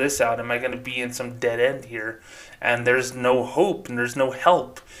fill this out, am I going to be in some dead end here? And there's no hope and there's no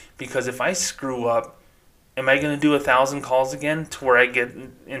help. Because if I screw up, am I going to do 1,000 calls again to where I get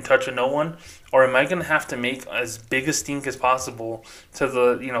in touch with no one? Or am I going to have to make as big a stink as possible to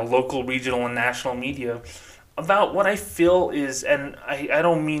the local, regional, and national media about what I feel is, and I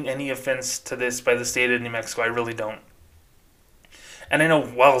don't mean any offense to this by the state of New Mexico, I really don't. And I know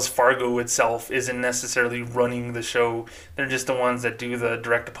Wells Fargo itself isn't necessarily running the show. They're just the ones that do the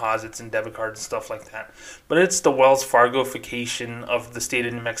direct deposits and debit cards and stuff like that. But it's the Wells Fargo-fication of the state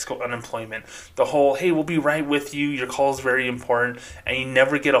of New Mexico unemployment. The whole, hey, we'll be right with you, your call's very important, and you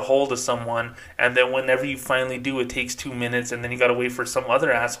never get a hold of someone, and then whenever you finally do, it takes 2 minutes, and then you gotta wait for some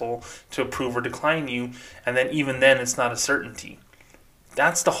other asshole to approve or decline you, and then even then, it's not a certainty.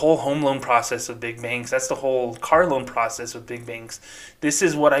 That's the whole home loan process with big banks. That's the whole car loan process with big banks. This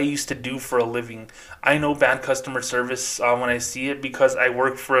is what I used to do for a living. I know bad customer service when I see it because I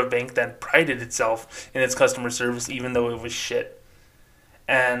worked for a bank that prided itself in its customer service even though it was shit.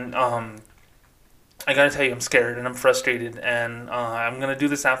 And I gotta tell you, I'm scared and I'm frustrated, and I'm gonna do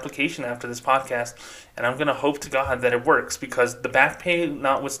this application after this podcast, and I'm gonna hope to God that it works, because the back pay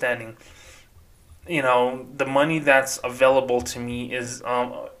notwithstanding, the money that's available to me is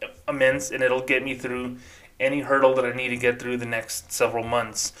immense, and it'll get me through any hurdle that I need to get through the next several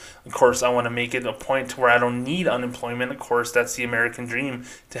months. Of course, I want to make it a point to where I don't need unemployment. Of course, that's the American dream,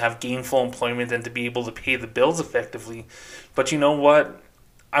 to have gainful employment and to be able to pay the bills effectively. But you know what?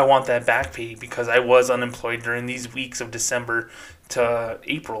 I want that back pay because I was unemployed during these weeks of December to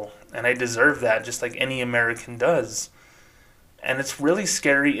April, and I deserve that just like any American does. And it's really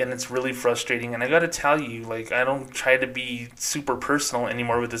scary and it's really frustrating. And I got to tell you, I don't try to be super personal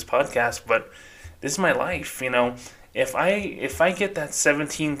anymore with this podcast, but this is my life. If I get that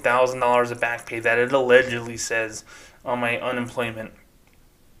 $17,000 of back pay that it allegedly says on my unemployment,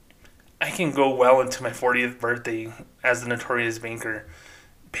 I can go well into my 40th birthday as the notorious banker,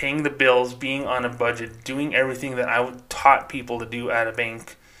 paying the bills, being on a budget, doing everything that I taught people to do at a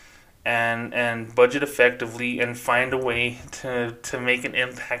bank. And budget effectively and find a way to make an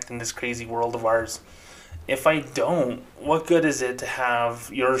impact in this crazy world of ours. If I don't, what good is it to have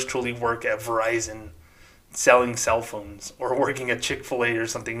yours truly work at Verizon selling cell phones or working at Chick-fil-A or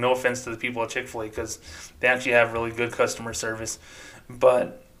something? No offense to the people at Chick-fil-A, because they actually have really good customer service.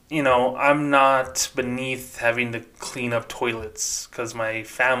 But, I'm not beneath having to clean up toilets because my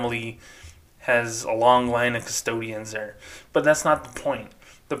family has a long line of custodians there. But that's not the point.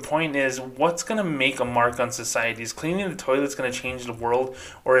 The point is, what's going to make a mark on society? Is cleaning the toilets going to change the world,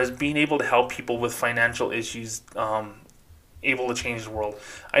 or is being able to help people with financial issues able to change the world?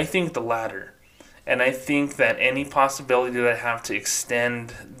 I think the latter. And I think that any possibility that I have to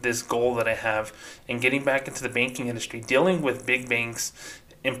extend this goal that I have in getting back into the banking industry, dealing with big banks,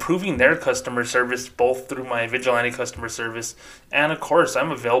 improving their customer service both through my vigilante customer service, and of course I'm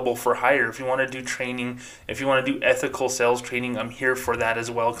available for hire. If you want to do training, if you want to do ethical sales training, I'm here for that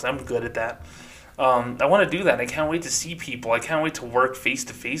as well because I'm good at that. I want to do that. I can't wait to see people. I can't wait to work face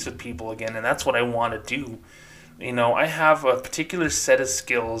to face with people again, and that's what I want to do. I have a particular set of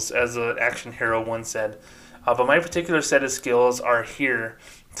skills, as an action hero once said, but my particular set of skills are here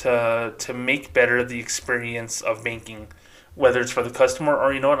to make better the experience of banking, whether it's for the customer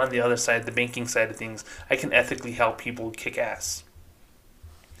or, on the other side, the banking side of things, I can ethically help people kick ass.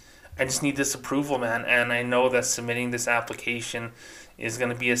 I just need this approval, man, and I know that submitting this application is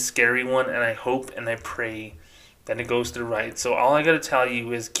going to be a scary one, and I hope and I pray that it goes through right. So all I got to tell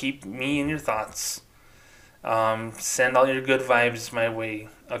you is keep me in your thoughts. Send all your good vibes my way.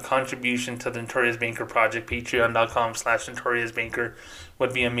 A contribution to the Notorious Banker Project, patreon.com/Notorious Banker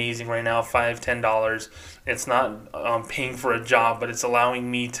would be amazing right now. $5, $10. It's not paying for a job, but it's allowing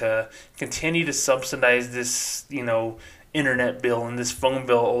me to continue to subsidize this, internet bill and this phone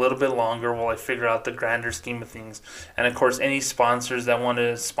bill a little bit longer while I figure out the grander scheme of things. And of course, any sponsors that want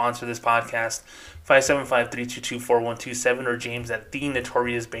to sponsor this podcast, 575-322-4127 or James at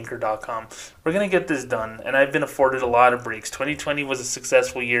thenotoriousbanker.com. We're going to get this done, and I've been afforded a lot of breaks. 2020 was a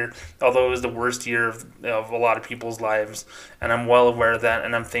successful year, although it was the worst year of a lot of people's lives, and I'm well aware of that,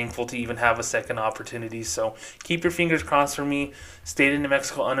 and I'm thankful to even have a second opportunity. So keep your fingers crossed for me. State of New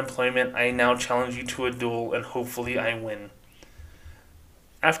Mexico unemployment, I now challenge you to a duel, and hopefully I win.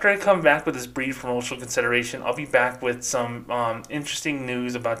 After I come back with this brief promotional consideration, I'll be back with some interesting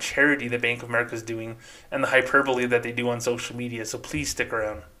news about charity that Bank of America is doing and the hyperbole that they do on social media, so please stick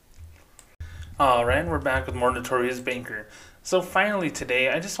around. Alright, we're back with more Notorious Banker. So finally today,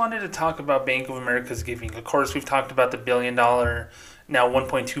 I just wanted to talk about Bank of America's giving. Of course, we've talked about the $1 billion, now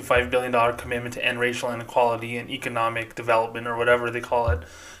 $1.25 billion commitment to end racial inequality and economic development, or whatever they call it,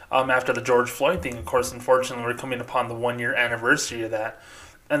 after the George Floyd thing. Of course, unfortunately, we're coming upon the 1-year anniversary of that.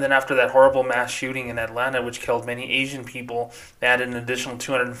 And then after that horrible mass shooting in Atlanta, which killed many Asian people, they added an additional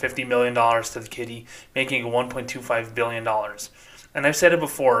 $250 million to the kitty, making it $1.25 billion. And I've said it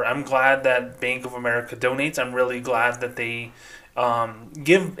before, I'm glad that Bank of America donates. I'm really glad that they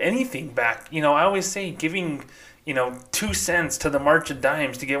give anything back. I always say giving, 2 cents to the March of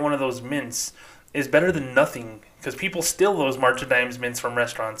Dimes to get one of those mints is better than nothing, because people steal those March of Dimes mints from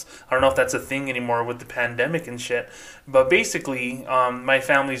restaurants. I don't know if that's a thing anymore with the pandemic and shit, but basically, my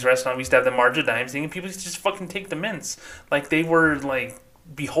family's restaurant, we used to have the March of Dimes thing, and people used to just fucking take the mints. Like, they were,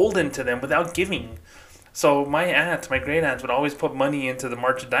 beholden to them without giving. So my great aunt would always put money into the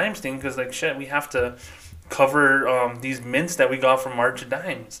March of Dimes thing, because, shit, we have to cover these mints that we got from March of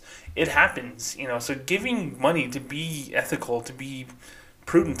Dimes. It happens, so giving money to be ethical, to be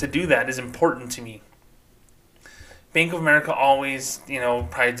prudent, to do that is important to me. Bank of America always,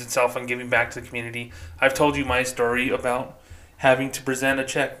 prides itself on giving back to the community. I've told you my story about having to present a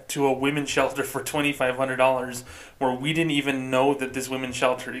check to a women's shelter for $2,500 where we didn't even know that this women's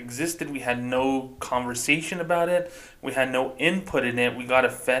shelter existed. We had no conversation about it. We had no input in it. We got a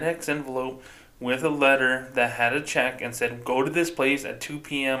FedEx envelope with a letter that had a check and said, go to this place at 2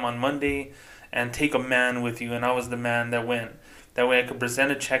 p.m. on Monday and take a man with you. And I was the man that went. That way I could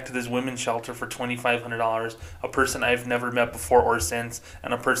present a check to this women's shelter for $2,500, a person I've never met before or since,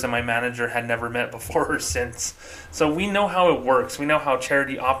 and a person my manager had never met before or since. So we know how it works. We know how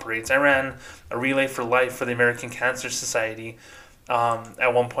charity operates. I ran a Relay for Life for the American Cancer Society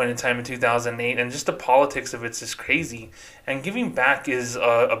at one point in time in 2008, and just the politics of it's just crazy. And giving back is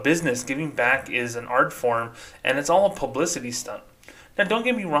a business. Giving back is an art form, and it's all a publicity stunt. Now, don't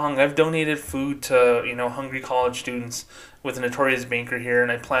get me wrong. I've donated food to hungry college students with a Notorious Banker here,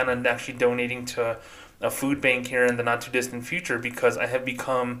 and I plan on actually donating to a food bank here in the not too distant future, because I have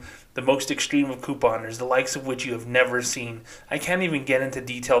become the most extreme of couponers, the likes of which you have never seen. I can't even get into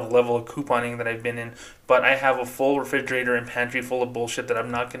detail the level of couponing that I've been in, but I have a full refrigerator and pantry full of bullshit that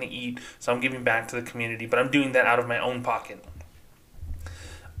I'm not going to eat, so I'm giving back to the community, but I'm doing that out of my own pocket.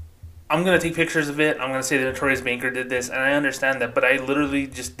 I'm going to take pictures of it. I'm going to say the notorious banker did this, and I understand that, but I literally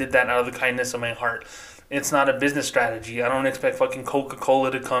just did that out of the kindness of my heart. It's not a business strategy. I don't expect fucking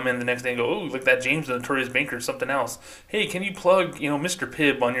Coca-Cola to come in the next day and go, oh, look, that James the Notorious Banker, something else. Hey, can you plug, Mr.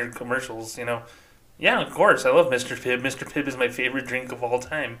 Pibb on your commercials, Yeah, of course. I love Mr. Pibb. Mr. Pibb is my favorite drink of all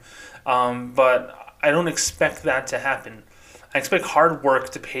time. But I don't expect that to happen. I expect hard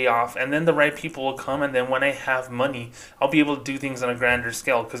work to pay off, and then the right people will come, and then when I have money, I'll be able to do things on a grander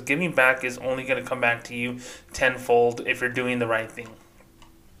scale, because giving back is only going to come back to you tenfold if you're doing the right thing.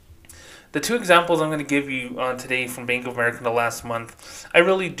 The two examples I'm going to give you today from Bank of America in the last month, I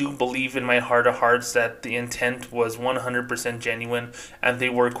really do believe in my heart of hearts that the intent was 100% genuine, and they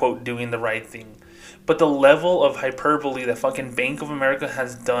were, quote, doing the right thing. But the level of hyperbole that fucking Bank of America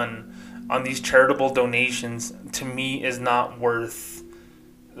has done on these charitable donations, to me, is not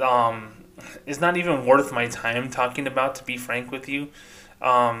even worth my time talking about, to be frank with you.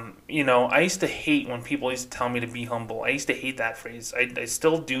 I used to hate when people used to tell me to be humble. I used to hate that phrase. I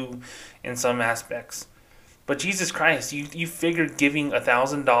still do in some aspects. But Jesus Christ, you figure giving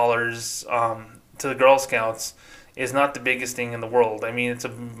 $1,000 to the Girl Scouts is not the biggest thing in the world. I mean, it's a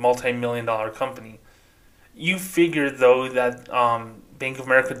multi-million-dollar company. You figure, though, that Bank of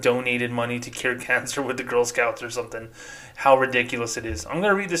America donated money to cure cancer with the Girl Scouts or something. How ridiculous it is. I'm going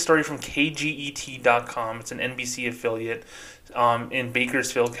to read this story from KGET.com. It's an NBC affiliate in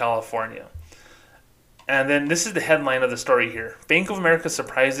Bakersfield, California. And then this is the headline of the story here. Bank of America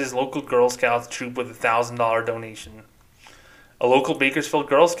surprises local Girl Scouts troop with a $1,000 donation. A local Bakersfield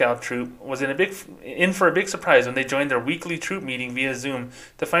Girl Scout troop was in for a big surprise when they joined their weekly troop meeting via Zoom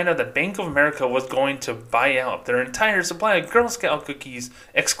to find out that Bank of America was going to buy out their entire supply of Girl Scout cookies!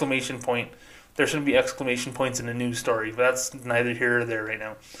 Exclamation point. There shouldn't be exclamation points in a news story, but that's neither here or there right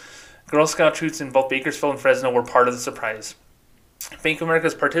now. Girl Scout troops in both Bakersfield and Fresno were part of the surprise. Bank of America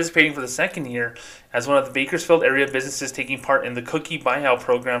is participating for the second year as one of the Bakersfield area businesses taking part in the Cookie Buyout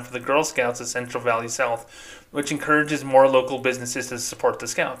program for the Girl Scouts of Central Valley South, which encourages more local businesses to support the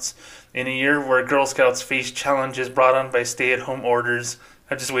Scouts. In a year where Girl Scouts face challenges brought on by stay-at-home orders,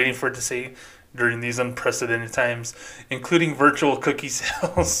 I'm just waiting for it to say, during these unprecedented times, including virtual cookie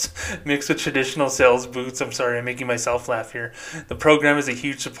sales mixed with traditional sales booths. I'm sorry, I'm making myself laugh here. The program is a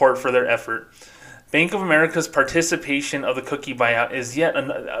huge support for their effort. Bank of America's participation of the cookie buyout is yet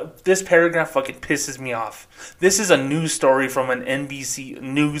another. This paragraph fucking pisses me off. This is a news story from an NBC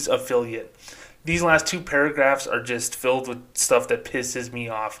News affiliate. These last two paragraphs are just filled with stuff that pisses me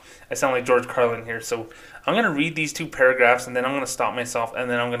off. I sound like George Carlin here, so I'm going to read these two paragraphs, and then I'm going to stop myself, and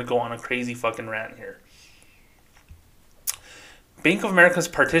then I'm going to go on a crazy fucking rant here. Bank of America's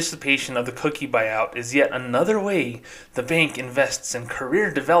participation of the cookie buyout is yet another way the bank invests in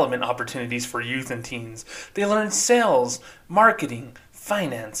career development opportunities for youth and teens. They learn sales, marketing,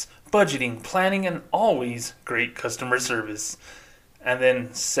 finance, budgeting, planning, and always great customer service. And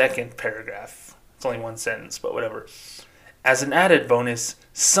then second paragraph. It's only one sentence, but whatever. As an added bonus,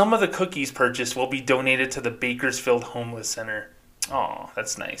 some of the cookies purchased will be donated to the Bakersfield Homeless Center. Aw,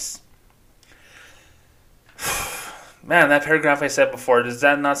 that's nice. Man, that paragraph I said before, does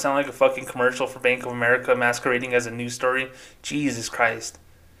that not sound like a fucking commercial for Bank of America masquerading as a news story? Jesus Christ.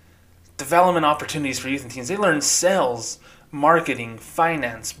 Development opportunities for youth and teens. They learn sales, marketing,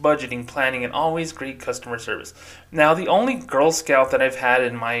 finance, budgeting, planning, and always great customer service. Now, the only Girl Scout that I've had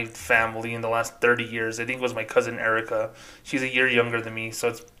in my family in the last 30 years, I think was my cousin Erica. She's a year younger than me, so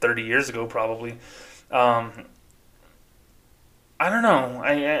it's 30 years ago probably. I don't know.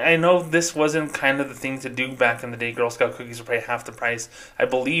 I know this wasn't kind of the thing to do back in the day. Girl Scout cookies were probably half the price. I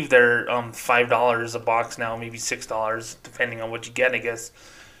believe they're $5 a box now, maybe $6, depending on what you get, I guess.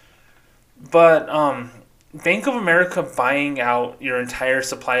 But Bank of America buying out your entire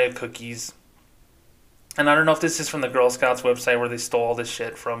supply of cookies, and I don't know if this is from the Girl Scouts website where they stole all this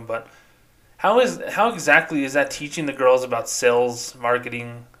shit from, but how exactly is that teaching the girls about sales,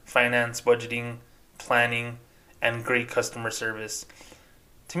 marketing, finance, budgeting, planning, and great customer service?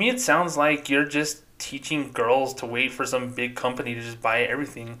 To me, it sounds like you're just teaching girls to wait for some big company to just buy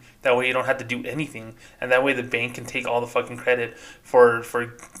everything. That way you don't have to do anything, and that way the bank can take all the fucking credit for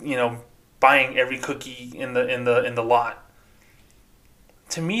buying every cookie in the lot.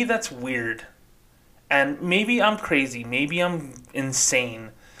 To me, that's weird. And maybe I'm crazy, maybe I'm insane,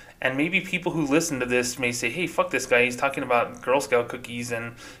 and maybe people who listen to this may say, hey, fuck this guy, he's talking about Girl Scout cookies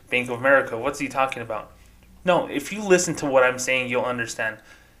and Bank of America. What's he talking about? No, if you listen to what I'm saying, you'll understand.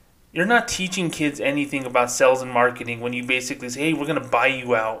 You're not teaching kids anything about sales and marketing when you basically say, hey, we're going to buy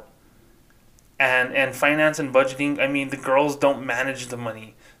you out. And finance and budgeting, I mean, the girls don't manage the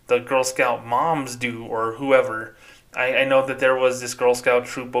money. The Girl Scout moms do, or whoever. I know that there was this Girl Scout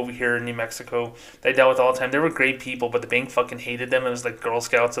troop over here in New Mexico that I dealt with all the time. They were great people, but the bank fucking hated them. It was like Girl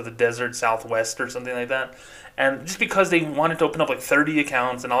Scouts of the Desert Southwest or something like that. And just because they wanted to open up like 30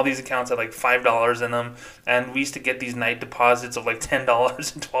 accounts, and all these accounts had like $5 in them, and we used to get these night deposits of like $10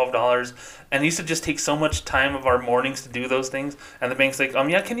 and $12, and it used to just take so much time of our mornings to do those things. And the bank's like,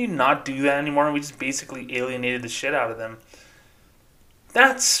 yeah, can you not do that anymore? And we just basically alienated the shit out of them.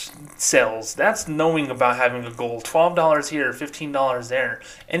 That's sales. That's knowing about having a goal. $12 here, $15 there.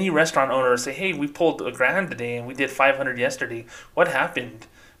 Any restaurant owner will say, hey, we pulled $1,000 today and we did 500 yesterday. What happened?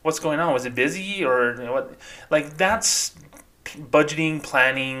 What's going on? Was it busy or what? Like, that's budgeting,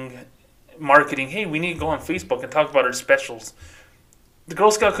 planning, marketing. Hey, we need to go on Facebook and talk about our specials. The Girl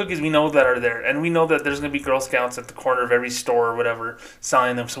Scout cookies we know that are there, and we know that there's going to be Girl Scouts at the corner of every store or whatever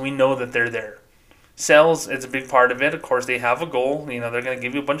selling them, so we know that they're there. Sales, it's a big part of it. Of course, they have a goal. They're going to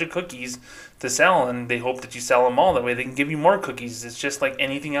give you a bunch of cookies to sell, and they hope that you sell them all. That way they can give you more cookies. It's just like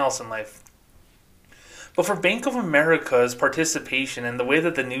anything else in life. But for Bank of America's participation and the way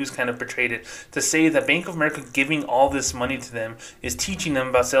that the news kind of portrayed it, to say that Bank of America giving all this money to them is teaching them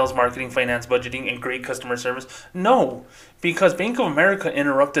about sales, marketing, finance, budgeting, and great customer service, no. Because Bank of America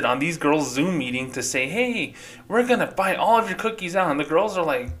interrupted on these girls' Zoom meeting to say, hey, we're going to buy all of your cookies out. And the girls are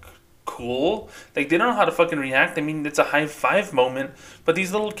like, cool. Like, they don't know how to fucking react. I mean, it's a high five moment, but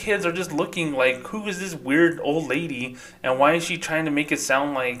these little kids are just looking like, who is this weird old lady, and why is she trying to make it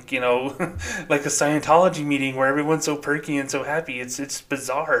sound like, like a Scientology meeting where everyone's so perky and so happy? It's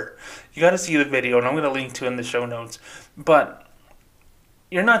bizarre. You got to see the video, and I'm going to link to it in the show notes. But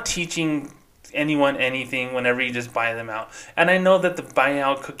you're not teaching anyone anything whenever you just buy them out. And I know that the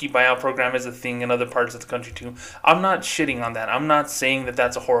cookie buyout program is a thing in other parts of the country too. I'm not shitting on that. I'm not saying that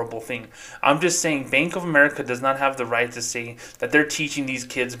that's a horrible thing. I'm just saying Bank of America does not have the right to say that they're teaching these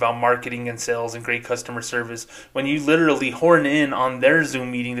kids about marketing and sales and great customer service when you literally horn in on their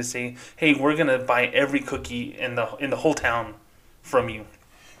Zoom meeting to say, hey, we're going to buy every cookie in the whole town from you.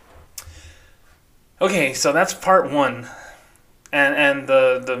 Okay, so that's part one. And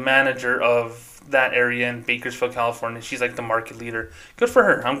the manager of that area in Bakersfield, California, she's like the market leader. Good for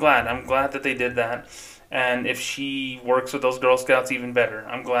her. I'm glad that they did that. And if she works with those Girl Scouts, even better.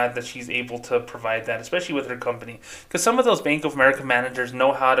 I'm glad that she's able to provide that, especially with her company. Because some of those Bank of America managers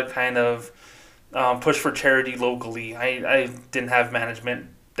know how to kind of push for charity locally. I didn't have management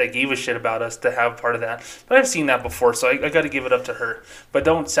that gave a shit about us to have part of that. But I've seen that before, so I got to give it up to her. But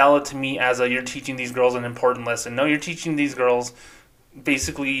don't sell it to me as you're teaching these girls an important lesson. No, you're teaching these girls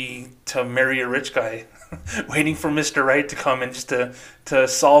basically to marry a rich guy, waiting for Mr. Right to come and just to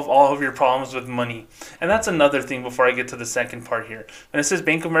solve all of your problems with money. And that's another thing before I get to the second part here. When it says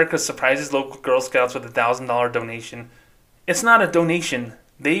Bank of America surprises local Girl Scouts with $1,000 donation, it's not a donation.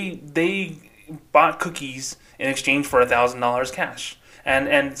 They bought cookies in exchange for $1,000 cash.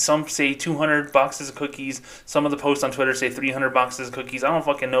 And some say 200 boxes of cookies. Some of the posts on Twitter say 300 boxes of cookies. I don't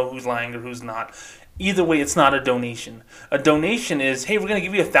fucking know who's lying or who's not. Either way, it's not a donation. A donation is, hey, we're going to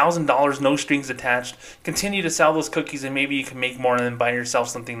give you $1,000, no strings attached. Continue to sell those cookies and maybe you can make more and then buy yourself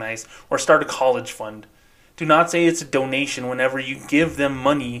something nice. Or start a college fund. Do not say it's a donation whenever you give them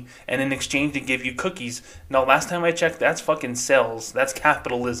money and in exchange they give you cookies. No, last time I checked, that's fucking sales. That's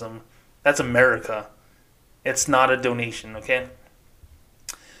capitalism. That's America. It's not a donation, okay?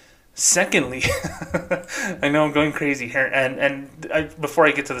 Secondly, I know I'm going crazy here, and before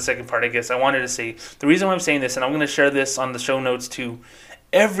I get to the second part, I guess I wanted to say the reason why I'm saying this, and I'm going to share this on the show notes too.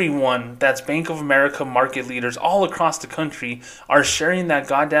 Everyone that's Bank of America market leaders all across the country are sharing that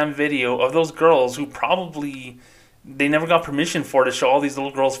goddamn video of those girls who probably they never got permission for to show all these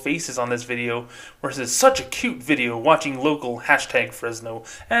little girls' faces on this video, where it says, such a cute video watching local hashtag Fresno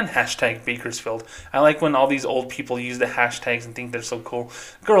and hashtag Bakersfield. I like when all these old people use the hashtags and think they're so cool.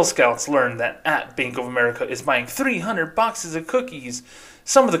 Girl Scouts learned that at Bank of America is buying 300 boxes of cookies.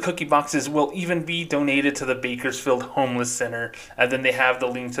 Some of the cookie boxes will even be donated to the Bakersfield Homeless Center. And then they have the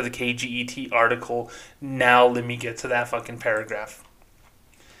link to the KGET article. Now let me get to that fucking paragraph.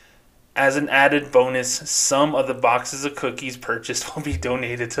 As an added bonus, some of the boxes of cookies purchased will be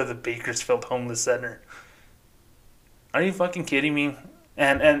donated to the Bakersfield Homeless Center. Are you fucking kidding me?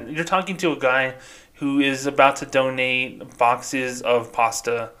 And you're talking to a guy who is about to donate boxes of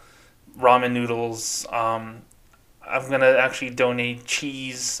pasta, ramen noodles. I'm going to actually donate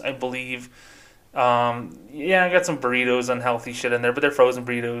cheese, I believe. I got some burritos, unhealthy shit in there, but they're frozen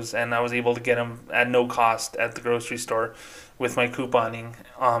burritos, and I was able to get them at no cost at the grocery store with my couponing.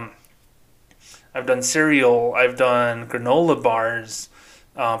 I've done cereal, I've done granola bars,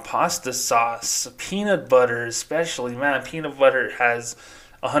 pasta sauce, peanut butter especially. Man, peanut butter has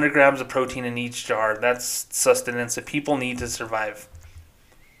 100 grams of protein in each jar. That's sustenance that people need to survive.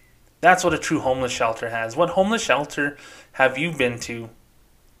 That's what a true homeless shelter has. What homeless shelter have you been to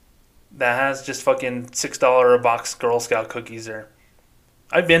that has just fucking $6 a box Girl Scout cookies there?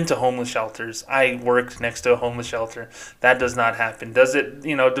 I've been to homeless shelters. I worked next to a homeless shelter. That does not happen. Does it,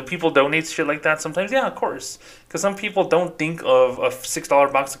 do people donate shit like that sometimes? Yeah, of course. Because some people don't think of a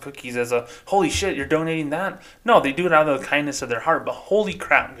 $6 box of cookies as a, holy shit, you're donating that? No, they do it out of the kindness of their heart. But holy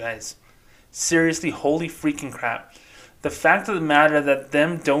crap, guys. Seriously, holy freaking crap. The fact of the matter that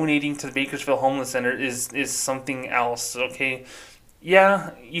them donating to the Bakersfield Homeless Center is something else, okay?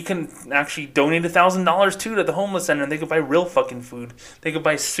 Yeah, you can actually donate $1,000 too to the homeless center, and they could buy real fucking food. They could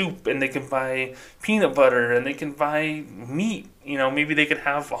buy soup, and they can buy peanut butter, and they can buy meat. Maybe they could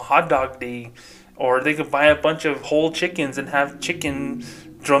have a hot dog day, or they could buy a bunch of whole chickens and have chicken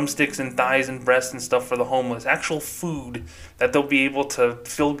drumsticks and thighs and breasts and stuff for the homeless. Actual food that they'll be able to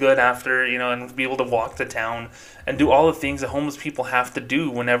feel good after, and be able to walk to town and do all the things that homeless people have to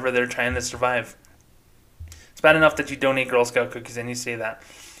do whenever they're trying to survive. It's bad enough that you donate Girl Scout cookies and you say that.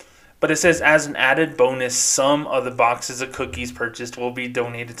 But it says, as an added bonus, some of the boxes of cookies purchased will be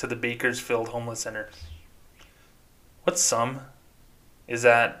donated to the Bakersfield Homeless Center. What's some? Is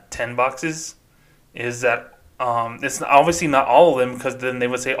that 10 boxes? Is that, it's obviously not all of them, because then they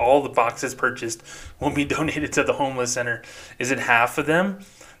would say all the boxes purchased will be donated to the homeless center. Is it half of them?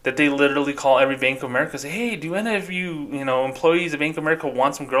 That they literally call every Bank of America and say, hey, do any of you, employees of Bank of America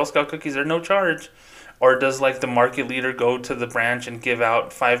want some Girl Scout cookies? They're no charge. Or does the market leader go to the branch and give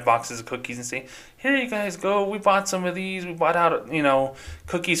out 5 boxes of cookies and say, here you guys go, we bought some of these, we bought out,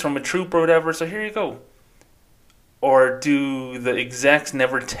 cookies from a troop or whatever, so here you go. Or do the execs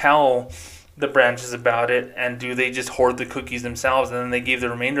never tell the branches about it, and do they just hoard the cookies themselves, and then they give the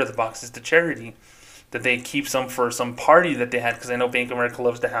remainder of the boxes to charity? That they keep some for some party that they had, because I know Bank of America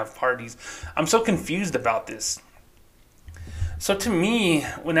loves to have parties. I'm so confused about this. So to me,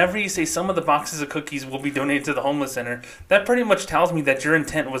 whenever you say some of the boxes of cookies will be donated to the homeless center, that pretty much tells me that your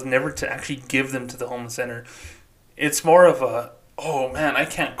intent was never to actually give them to the homeless center. It's more of a, oh man, I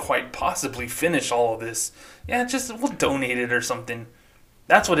can't quite possibly finish all of this. Yeah, just we'll donate it or something.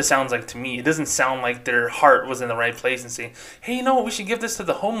 That's what it sounds like to me. It doesn't sound like their heart was in the right place and say, hey, we should give this to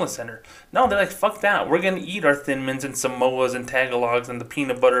the homeless center. No, they're like, fuck that. We're going to eat our Thin Mints and Samoas and Tagalogs and the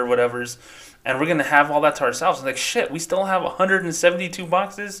peanut butter whatevers, and we're going to have all that to ourselves. And like, shit, we still have 172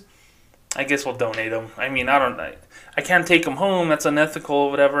 boxes? I guess we'll donate them. I mean, I can't take them home. That's unethical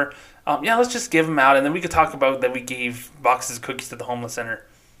or whatever. Yeah, let's just give them out, and then we could talk about that we gave boxes of cookies to the homeless center.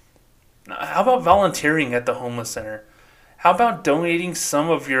 How about volunteering at the homeless center? How about donating some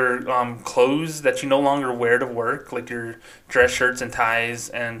of your clothes that you no longer wear to work, like your dress shirts and ties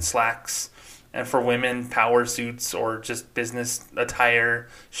and slacks, and for women, power suits or just business attire,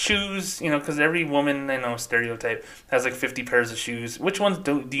 shoes, because every woman, I know, stereotype, has like 50 pairs of shoes. Which ones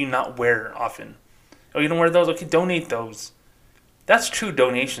do you not wear often? Oh, you don't wear those? Okay, donate those. That's true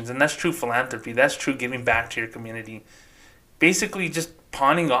donations, and that's true philanthropy. That's true giving back to your community. Basically just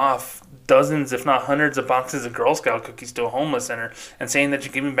pawning off dozens, if not hundreds, of boxes of Girl Scout cookies to a homeless center and saying that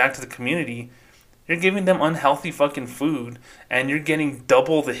you're giving back to the community. You're giving them unhealthy fucking food, and you're getting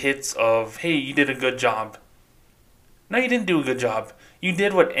double the hits of, hey, you did a good job. No, you didn't do a good job. You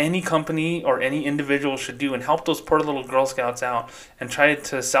did what any company or any individual should do and help those poor little Girl Scouts out and try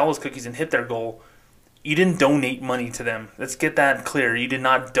to sell those cookies and hit their goal. You didn't donate money to them. Let's get that clear. You did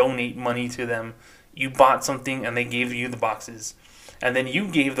not donate money to them. You bought something and they gave you the boxes. And then you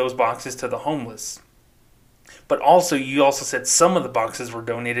gave those boxes to the homeless. But also, you also said some of the boxes were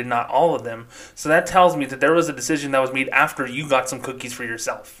donated, not all of them. So that tells me that there was a decision that was made after you got some cookies for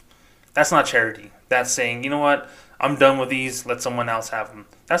yourself. That's not charity. That's saying, you know what, I'm done with these, let someone else have them.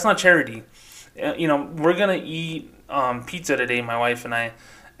 That's not charity. We're going to eat pizza today, my wife and I.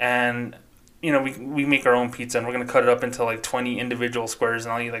 And we make our own pizza, and we're going to cut it up into like 20 individual squares,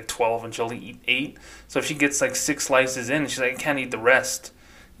 and I'll eat like 12, and she'll eat 8. So if she gets like 6 slices in, she's like, I can't eat the rest.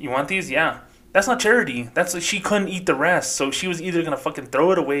 You want these? Yeah. That's not charity. That's like, she couldn't eat the rest, so she was either going to fucking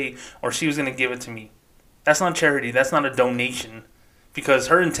throw it away or she was going to give it to me. That's not charity. That's not a donation, because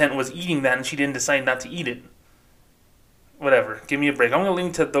her intent was eating that and she didn't decide not to eat it. Whatever. Give me a break. I'm going to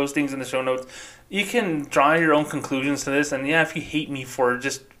link to those things in the show notes. You can draw your own conclusions to this, and yeah, if you hate me for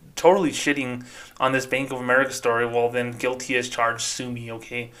just totally shitting on this Bank of America story, well then, guilty as charged, sue me,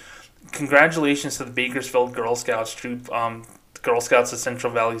 okay? Congratulations to the Bakersfield Girl Scouts troop, Girl Scouts of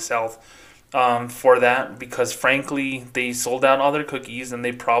Central Valley South, for that, because frankly, they sold out all their cookies and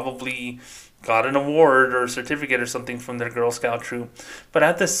they probably got an award or a certificate or something from their Girl Scout troop. But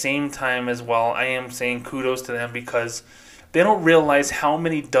at the same time as well, I am saying kudos to them, because They don't realize how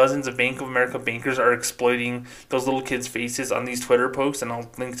many dozens of Bank of America bankers are exploiting those little kids' faces on these Twitter posts, and I'll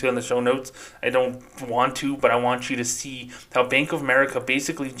link to it in the show notes. I don't want to, but I want you to see how Bank of America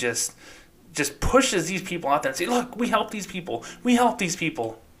basically just pushes these people out there and say, look, we help these people. We help these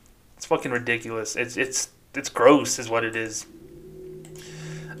people. It's fucking ridiculous. It's gross is what it is.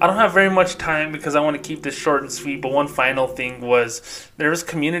 I don't have very much time because I want to keep this short and sweet, but one final thing was there was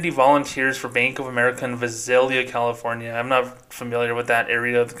community volunteers for Bank of America in Visalia, California. I'm not familiar with that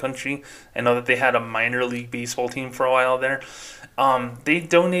area of the country. I know that they had a minor league baseball team for a while there. They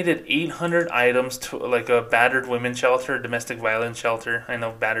donated 800 items to like a battered women's shelter, domestic violence shelter. I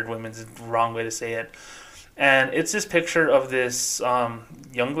know battered women's is the wrong way to say it. And it's this picture of this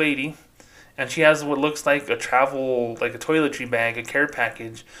young lady, and she has what looks like a toiletry bag, a care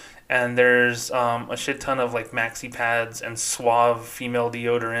package, and there's a shit ton of like maxi pads and Suave female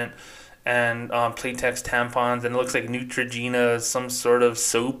deodorant and Playtex tampons, and it looks like Neutrogena, some sort of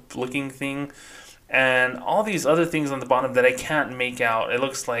soap looking thing, and all these other things on the bottom that I can't make out. It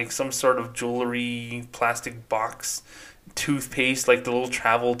looks like some sort of jewelry plastic box, toothpaste, like the little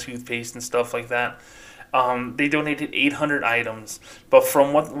travel toothpaste and stuff like that. They donated 800 items. But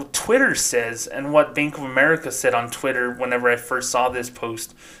from what Twitter says and what Bank of America said on Twitter whenever I first saw this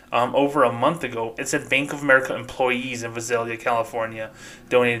post over a month ago, it said Bank of America employees in Visalia, California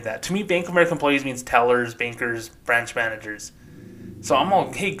donated that. To me, Bank of America employees means tellers, bankers, branch managers. So I'm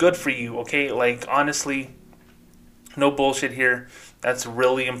all, hey, good for you, okay? Like, honestly, no bullshit here. That's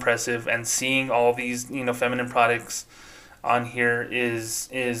really impressive. And seeing all these, feminine products on here is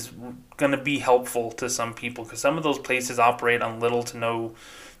going to be helpful to some people, because some of those places operate on little to no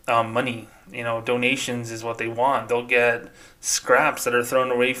money. Donations is what they want. They'll get scraps that are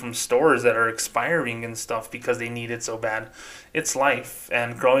thrown away from stores that are expiring and stuff because they need it so bad. It's life.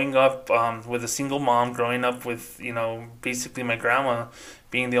 And growing up with a single mom, growing up with basically my grandma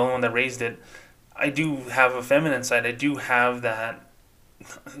being the only one that raised it, I do have a feminine side. I do have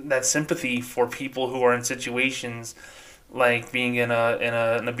that sympathy for people who are in situations like being in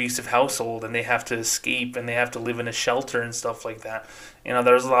an abusive household, and they have to escape and they have to live in a shelter and stuff like that.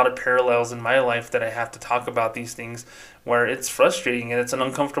 There's a lot of parallels in my life that I have to talk about these things where it's frustrating and it's an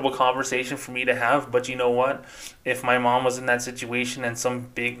uncomfortable conversation for me to have. But you know what? If my mom was in that situation and some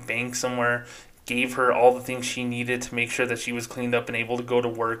big bank somewhere gave her all the things she needed to make sure that she was cleaned up and able to go to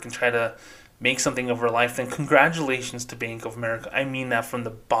work and try to make something of her life, then congratulations to Bank of America. I mean that from the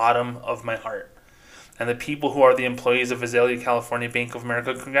bottom of my heart. And the people who are the employees of Visalia, California, Bank of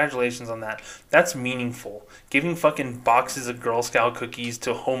America, congratulations on that. That's meaningful. Giving fucking boxes of Girl Scout cookies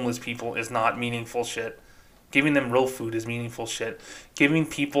to homeless people is not meaningful shit. Giving them real food is meaningful shit. Giving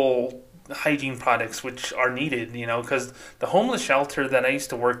people hygiene products, which are needed, because the homeless shelter that I used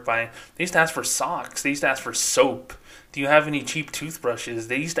to work by, they used to ask for socks. They used to ask for soap. Do you have any cheap toothbrushes?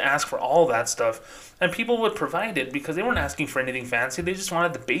 They used to ask for all that stuff. And people would provide it because they weren't asking for anything fancy. They just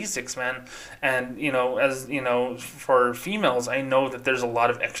wanted the basics, man. And, for females, I know that there's a lot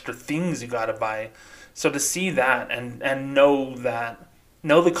of extra things you gotta buy. So to see that and know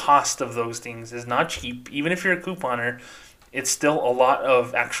the cost of those things is not cheap. Even if you're a couponer, it's still a lot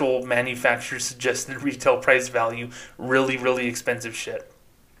of actual manufacturer suggested retail price value. Really, really expensive shit.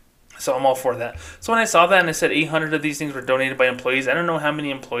 So I'm all for that. So when I saw that and I said 800 of these things were donated by employees, I don't know how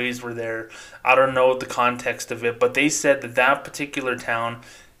many employees were there. I don't know the context of it, but they said that particular town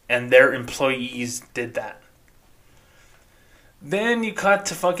and their employees did that. Then you cut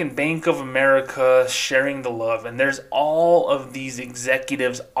to fucking Bank of America sharing the love, and there's all of these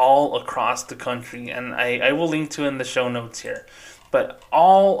executives all across the country, and I will link to it in the show notes here. But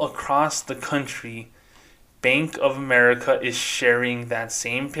all across the country, Bank of America is sharing that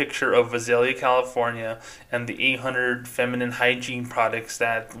same picture of Visalia, California, and the 800 feminine hygiene products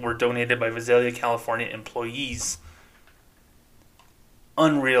that were donated by Visalia, California employees.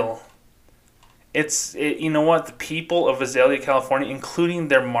 Unreal. You know what? The people of Visalia, California, including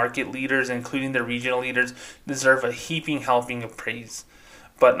their market leaders, including their regional leaders, deserve a heaping helping of praise.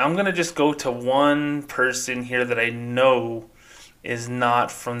 But I'm going to just go to one person here that I know is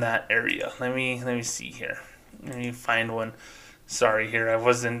not from that area. Let me see here. Let me find one. Sorry here, I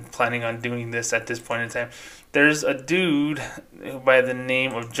wasn't planning on doing this at this point in time. There's a dude by the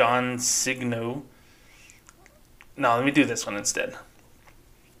name of John Signo. No, let me do this one instead.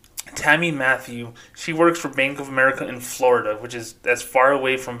 Tammy Matthew. She works for Bank of America in Florida, which is as far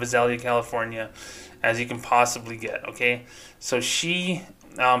away from Visalia, California as you can possibly get, okay? So she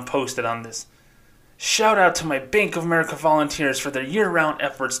posted on this. Shout out to my Bank of America volunteers for their year-round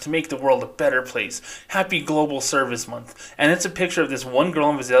efforts to make the world a better place. Happy Global Service Month. And it's a picture of this one girl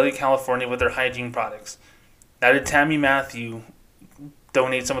in Visalia, California with her hygiene products. Now, did Tammy Matthew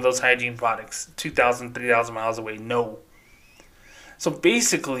donate some of those hygiene products 2,000, 3,000 miles away? No. So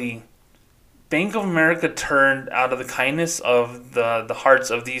basically, Bank of America turned out of the kindness of the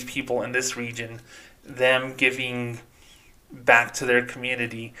hearts of these people in this region, them giving back to their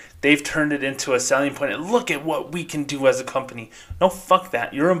community, they've turned it into a selling point. And look at what we can do as a company. No, fuck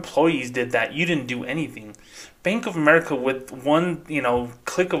that. Your employees did that. You didn't do anything. Bank of America, with one,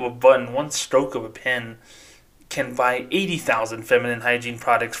 click of a button, one stroke of a pen, can buy 80,000 feminine hygiene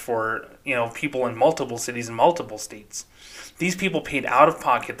products for, people in multiple cities and multiple states. These people paid out of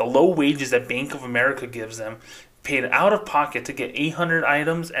pocket, the low wages that Bank of America gives them, paid out of pocket to get 800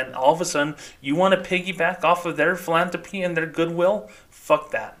 items, and all of a sudden, you want to piggyback off of their philanthropy and their goodwill?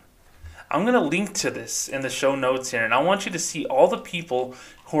 Fuck that. I'm going to link to this in the show notes here, and I want you to see all the people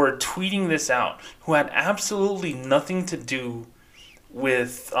who are tweeting this out, who had absolutely nothing to do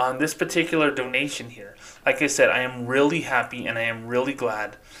with this particular donation here. Like I said, I am really happy and I am really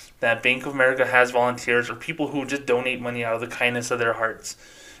glad that Bank of America has volunteers or people who just donate money out of the kindness of their hearts.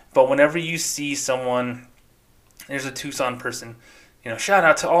 But whenever you see someone, there's a Tucson person, shout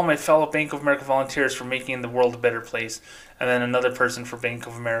out to all my fellow Bank of America volunteers for making the world a better place. And then another person for Bank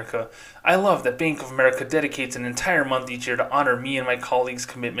of America. I love that Bank of America dedicates an entire month each year to honor me and my colleagues'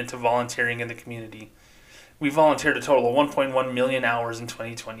 commitment to volunteering in the community. We volunteered a total of 1.1 million hours in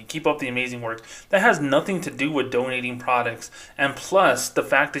 2020. Keep up the amazing work. That has nothing to do with donating products. And plus, the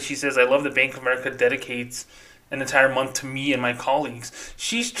fact that she says, I love that Bank of America dedicates an entire month to me and my colleagues.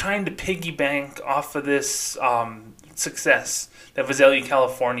 She's trying to piggyback off of this success that Visalia,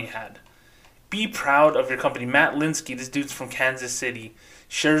 California had. Be proud of your company. Matt Linsky, this dude's from Kansas City,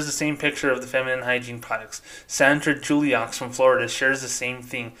 shares the same picture of the feminine hygiene products. Sandra Juliox from Florida shares the same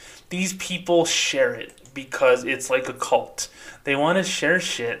thing. These people share it because it's like a cult. They want to share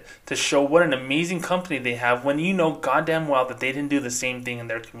shit to show what an amazing company they have when you know goddamn well that they didn't do the same thing in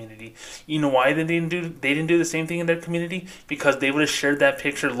their community. You know why they didn't do the same thing in their community? Because they would have shared that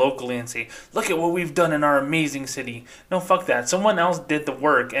picture locally and say, look at what we've done in our amazing city. No, fuck that. Someone else did the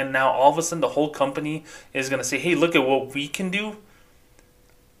work, and now all of a sudden the whole company is going to say, hey, look at what we can do.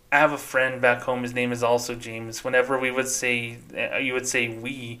 I have a friend back home, his name is also James. Whenever we would say, you would say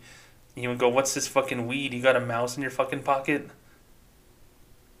we, you would go, what's this fucking weed? You got a mouse in your fucking pocket?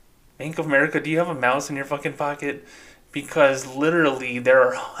 Bank of America, do you have a mouse in your fucking pocket? Because literally there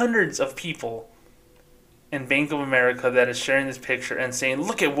are hundreds of people in Bank of America that is sharing this picture and saying,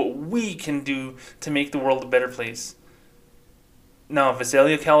 look at what we can do to make the world a better place. Now,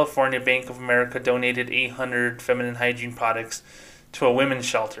 Visalia, California, Bank of America donated 800 feminine hygiene products to a women's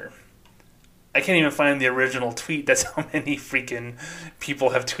shelter. I can't even find the original tweet. That's how many freaking people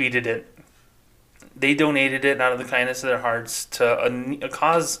have tweeted it. They donated it out of the kindness of their hearts to a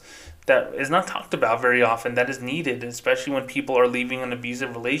cause that is not talked about very often, that is needed, especially when people are leaving an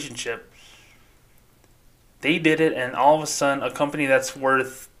abusive relationship. They did it, and all of a sudden, a company that's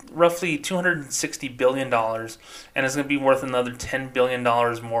worth roughly $260 billion and is going to be worth another $10 billion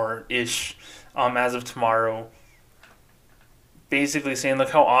more-ish as of tomorrow, basically saying, look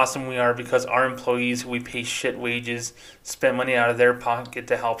how awesome we are because our employees who we pay shit wages spent money out of their pocket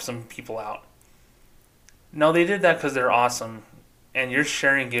to help some people out. No, they did that because they're awesome, and you're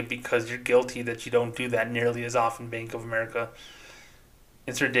sharing it because you're guilty that you don't do that nearly as often, Bank of America.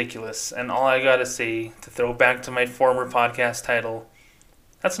 It's ridiculous. And all I gotta say, to throw back to my former podcast title,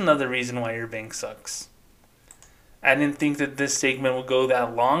 that's another reason why your bank sucks. I didn't think that this segment would go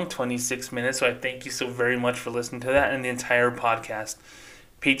that long, 26 minutes, so I thank you so very much for listening to that and the entire podcast.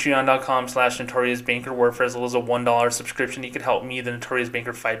 Patreon.com/NotoriousTheBanker, where for as little as a $1 subscription, you could help me, the Notorious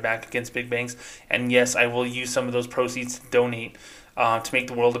Banker, fight back against big banks. And yes, I will use some of those proceeds to donate to make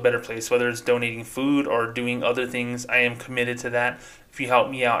the world a better place, whether it's donating food or doing other things. I am committed to that. If you help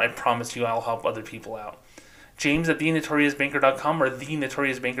me out, I promise you I'll help other people out. James at thenotoriousnbanker.com or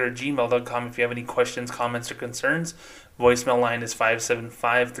thenotoriousbanker@gmail.com if you have any questions, comments, or concerns. Voicemail line is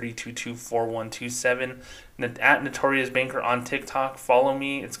 575-322-4127. At Notorious Banker on TikTok. Follow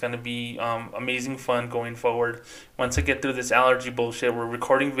me. It's going to be amazing fun going forward. Once I get through this allergy bullshit, we're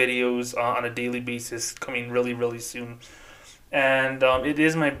recording videos on a daily basis coming really, really soon. And it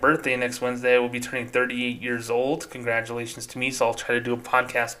is my birthday next Wednesday. I will be turning 38 years old. Congratulations to me. So I'll try to do a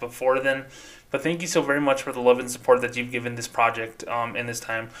podcast before then. But thank you so very much for the love and support that you've given this project in this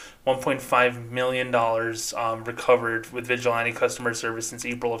time. $1.5 million recovered with Vigilante customer service since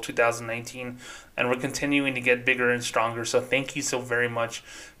April of 2019. And we're continuing to get bigger and stronger. So thank you so very much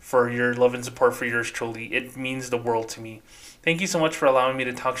for your love and support for yours truly. It means the world to me. Thank you so much for allowing me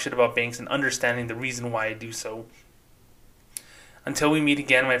to talk shit about banks and understanding the reason why I do so. Until we meet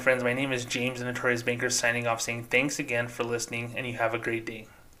again, my friends, my name is James, the Notorious Banker, signing off saying thanks again for listening, and you have a great day.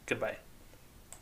 Goodbye.